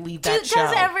once they leave that show.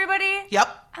 Does everybody?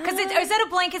 Yep. Because is that a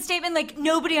blanket statement? Like,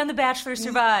 nobody on The Bachelor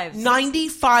survives?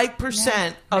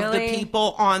 95% of the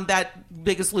people on that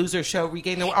Biggest Loser show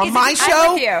regain the weight. On my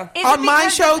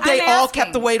show, they all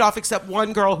kept the weight off except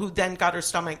one girl who then got her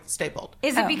stomach stapled.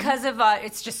 Is it because of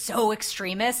it's just so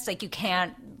extremist? Like, you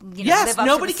can't live up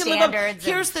nobody to the can standards?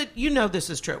 Here's the... You know this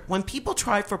is true. When people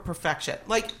try for perfection,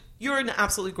 like... You're an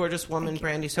absolutely gorgeous woman,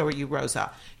 Brandi. So are you, Rosa.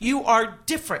 You are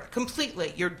different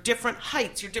completely. You're different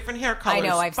heights. You're different hair colors. I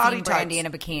know. I've seen types. Brandi in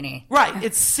a bikini. Right.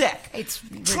 It's sick. It's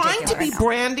trying to be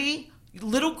Brandi.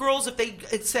 Little girls, if they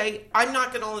say, "I'm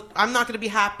not gonna be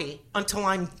happy until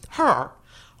I'm her,"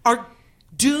 are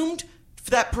doomed. For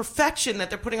that perfection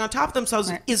that they're putting on top of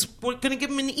themselves is going to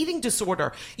give them an eating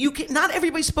disorder. Not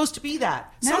everybody's supposed to be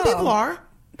that. Some people are.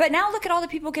 But now look at all the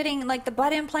people getting like the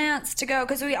butt implants to go,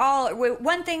 because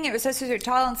one thing it was supposed to be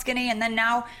tall and skinny, and then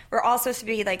now we're all supposed to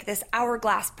be like this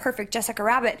hourglass perfect Jessica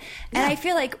Rabbit, and I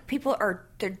feel like people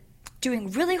they're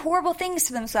doing really horrible things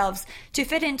to themselves to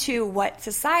fit into what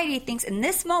society thinks in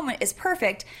this moment is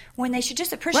perfect, when they should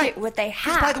just appreciate what they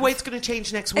have. By the way, it's going to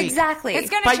change next week. Exactly. It's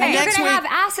going to change. You're going to have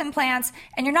ass implants,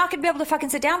 and you're not going to be able to fucking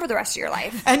sit down for the rest of your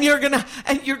life. And you're gonna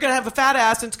have a fat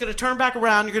ass, and it's going to turn back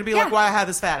around. You're going to be like, "Why I have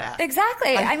this fat ass?"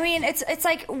 Exactly. I mean, it's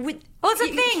like. Well, it's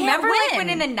a thing. Remember, like when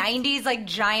in the '90s, like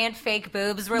giant fake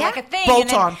boobs were like a thing.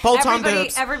 Bolt-on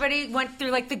boobs. Everybody went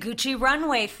through like the Gucci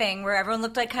runway thing, where everyone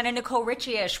looked like kind of Nicole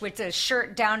Richie-ish with a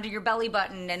shirt down to your belly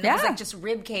button, and it was like just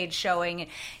rib cage showing.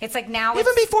 It's like now,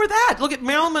 even before that, look at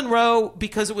Marilyn Monroe,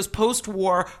 because it was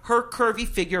post-war. Her curvy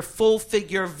figure, full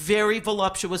figure, very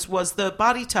voluptuous was the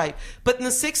body type. But in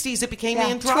the '60s, it became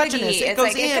androgynous. Twiggy. It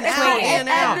goes in,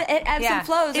 out. It ebbs and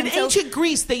flows. In ancient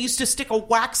Greece, they used to stick a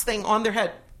wax thing on their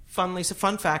head. Lisa,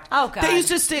 fun fact. Oh, God. They used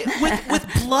to stick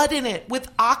with blood in it,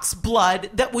 with ox blood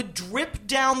that would drip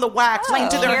down the wax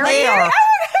into their hair.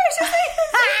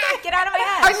 Get out of my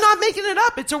head. I'm not making it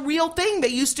up. It's a real thing. They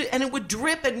used to, and it would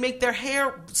drip and make their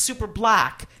hair super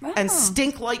black and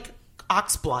stink like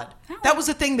ox blood. That was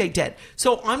a thing they did.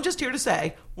 So I'm just here to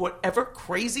say, whatever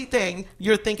crazy thing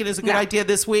you're thinking is a good idea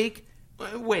this week,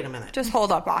 wait a minute. Just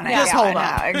hold up on it. Just hold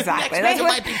up. Exactly. Next week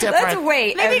it might be different. Let's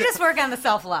wait. Maybe just work on the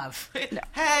self-love.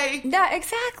 Hey. Yeah,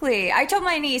 exactly. I told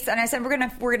my niece, and I said, we're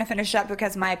gonna finish up,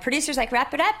 because my producer's like,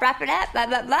 wrap it up, blah,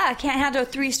 blah, blah. I can't handle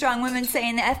 3 strong women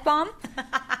saying the F-bomb.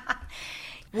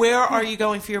 Where are you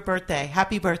going for your birthday?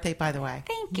 Happy birthday, by the way.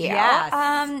 Thank you. Yes.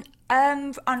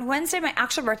 On Wednesday, my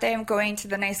actual birthday, I'm going to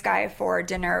the nice guy for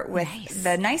dinner with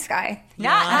the nice guy.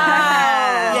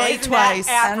 Yay, twice.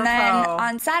 And then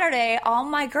on Saturday, all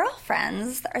my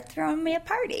girlfriends are throwing me a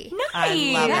party. Nice.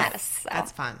 I love it. So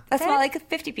that's fun. That's about like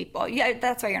 50 people. Yeah,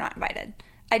 that's why you're not invited.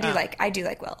 I do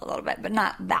like Will a little bit, but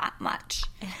not that much.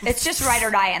 It's just ride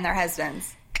or die and their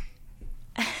husbands.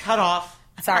 Cut off.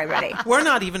 Sorry, buddy. We're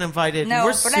not even invited. No,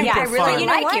 we're but super I really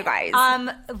fun. like you guys.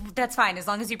 That's fine, as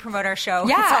long as you promote our show.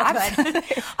 Yeah, it's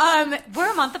all good.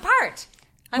 We're a month apart.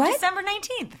 On December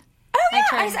 19th. Oh, yeah.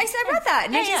 I read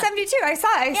that. 1972. I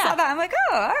saw that. I'm like,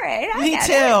 oh, all right. Me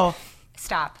too.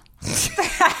 Stop.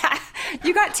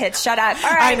 You got tits. Shut up. All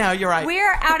right. I know. You're right.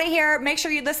 We're out of here. Make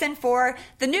sure you listen for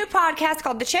the new podcast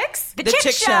called The Chicks. The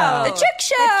Chick Show. The Chick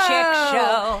Show. The Chick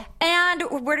Show.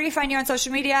 And where do we find you on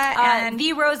social media? And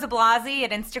the Rosa Blasi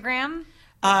at Instagram.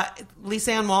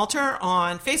 Lisa Ann Walter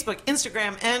on Facebook,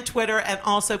 Instagram, and Twitter. And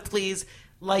also, please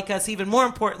like us even more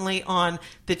importantly on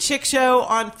The Chick Show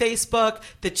on Facebook,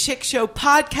 The Chick Show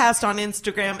Podcast on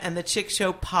Instagram, and The Chick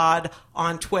Show Pod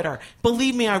on Twitter.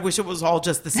 Believe me, I wish it was all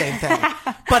just the same thing,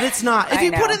 but it's not. If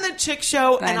you put in The Chick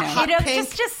Show and a hot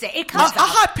pink, just say it comes up. A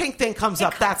hot pink thing comes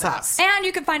up. That's us. And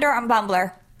you can find her on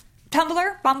Bumbler.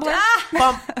 Bumbler?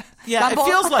 Yeah, Bumble. It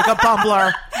feels like a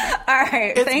bumbler. All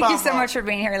right. Thank you so much for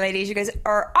being here, ladies. You guys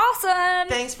are awesome.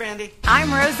 Thanks, Brandi.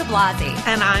 I'm Rosa Blasi.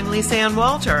 And I'm Lisa Ann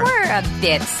Walter. We're a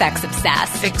bit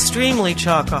sex-obsessed. Extremely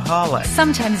chocoholic.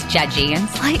 Sometimes judgy and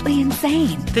slightly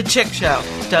insane. The Chick Show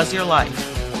does your life.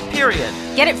 Period.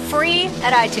 Get it free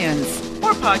at iTunes.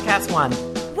 Or Podcast One.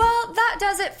 Well, that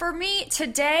does it for me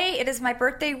today. It is my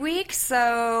birthday week,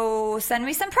 so send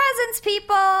me some presents,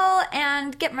 people,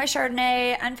 and get my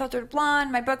Chardonnay, Unfiltered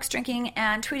Blonde, my books, Drinking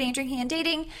and Tweeting, Drinking and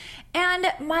Dating, and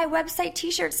my website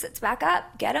t-shirts that's back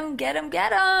up. Get them, get them,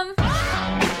 get them.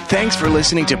 Thanks for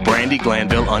listening to Brandi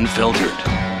Glanville Unfiltered.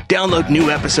 Download new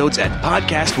episodes at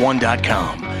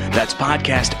podcastone.com. That's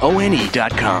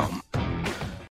podcastone.com.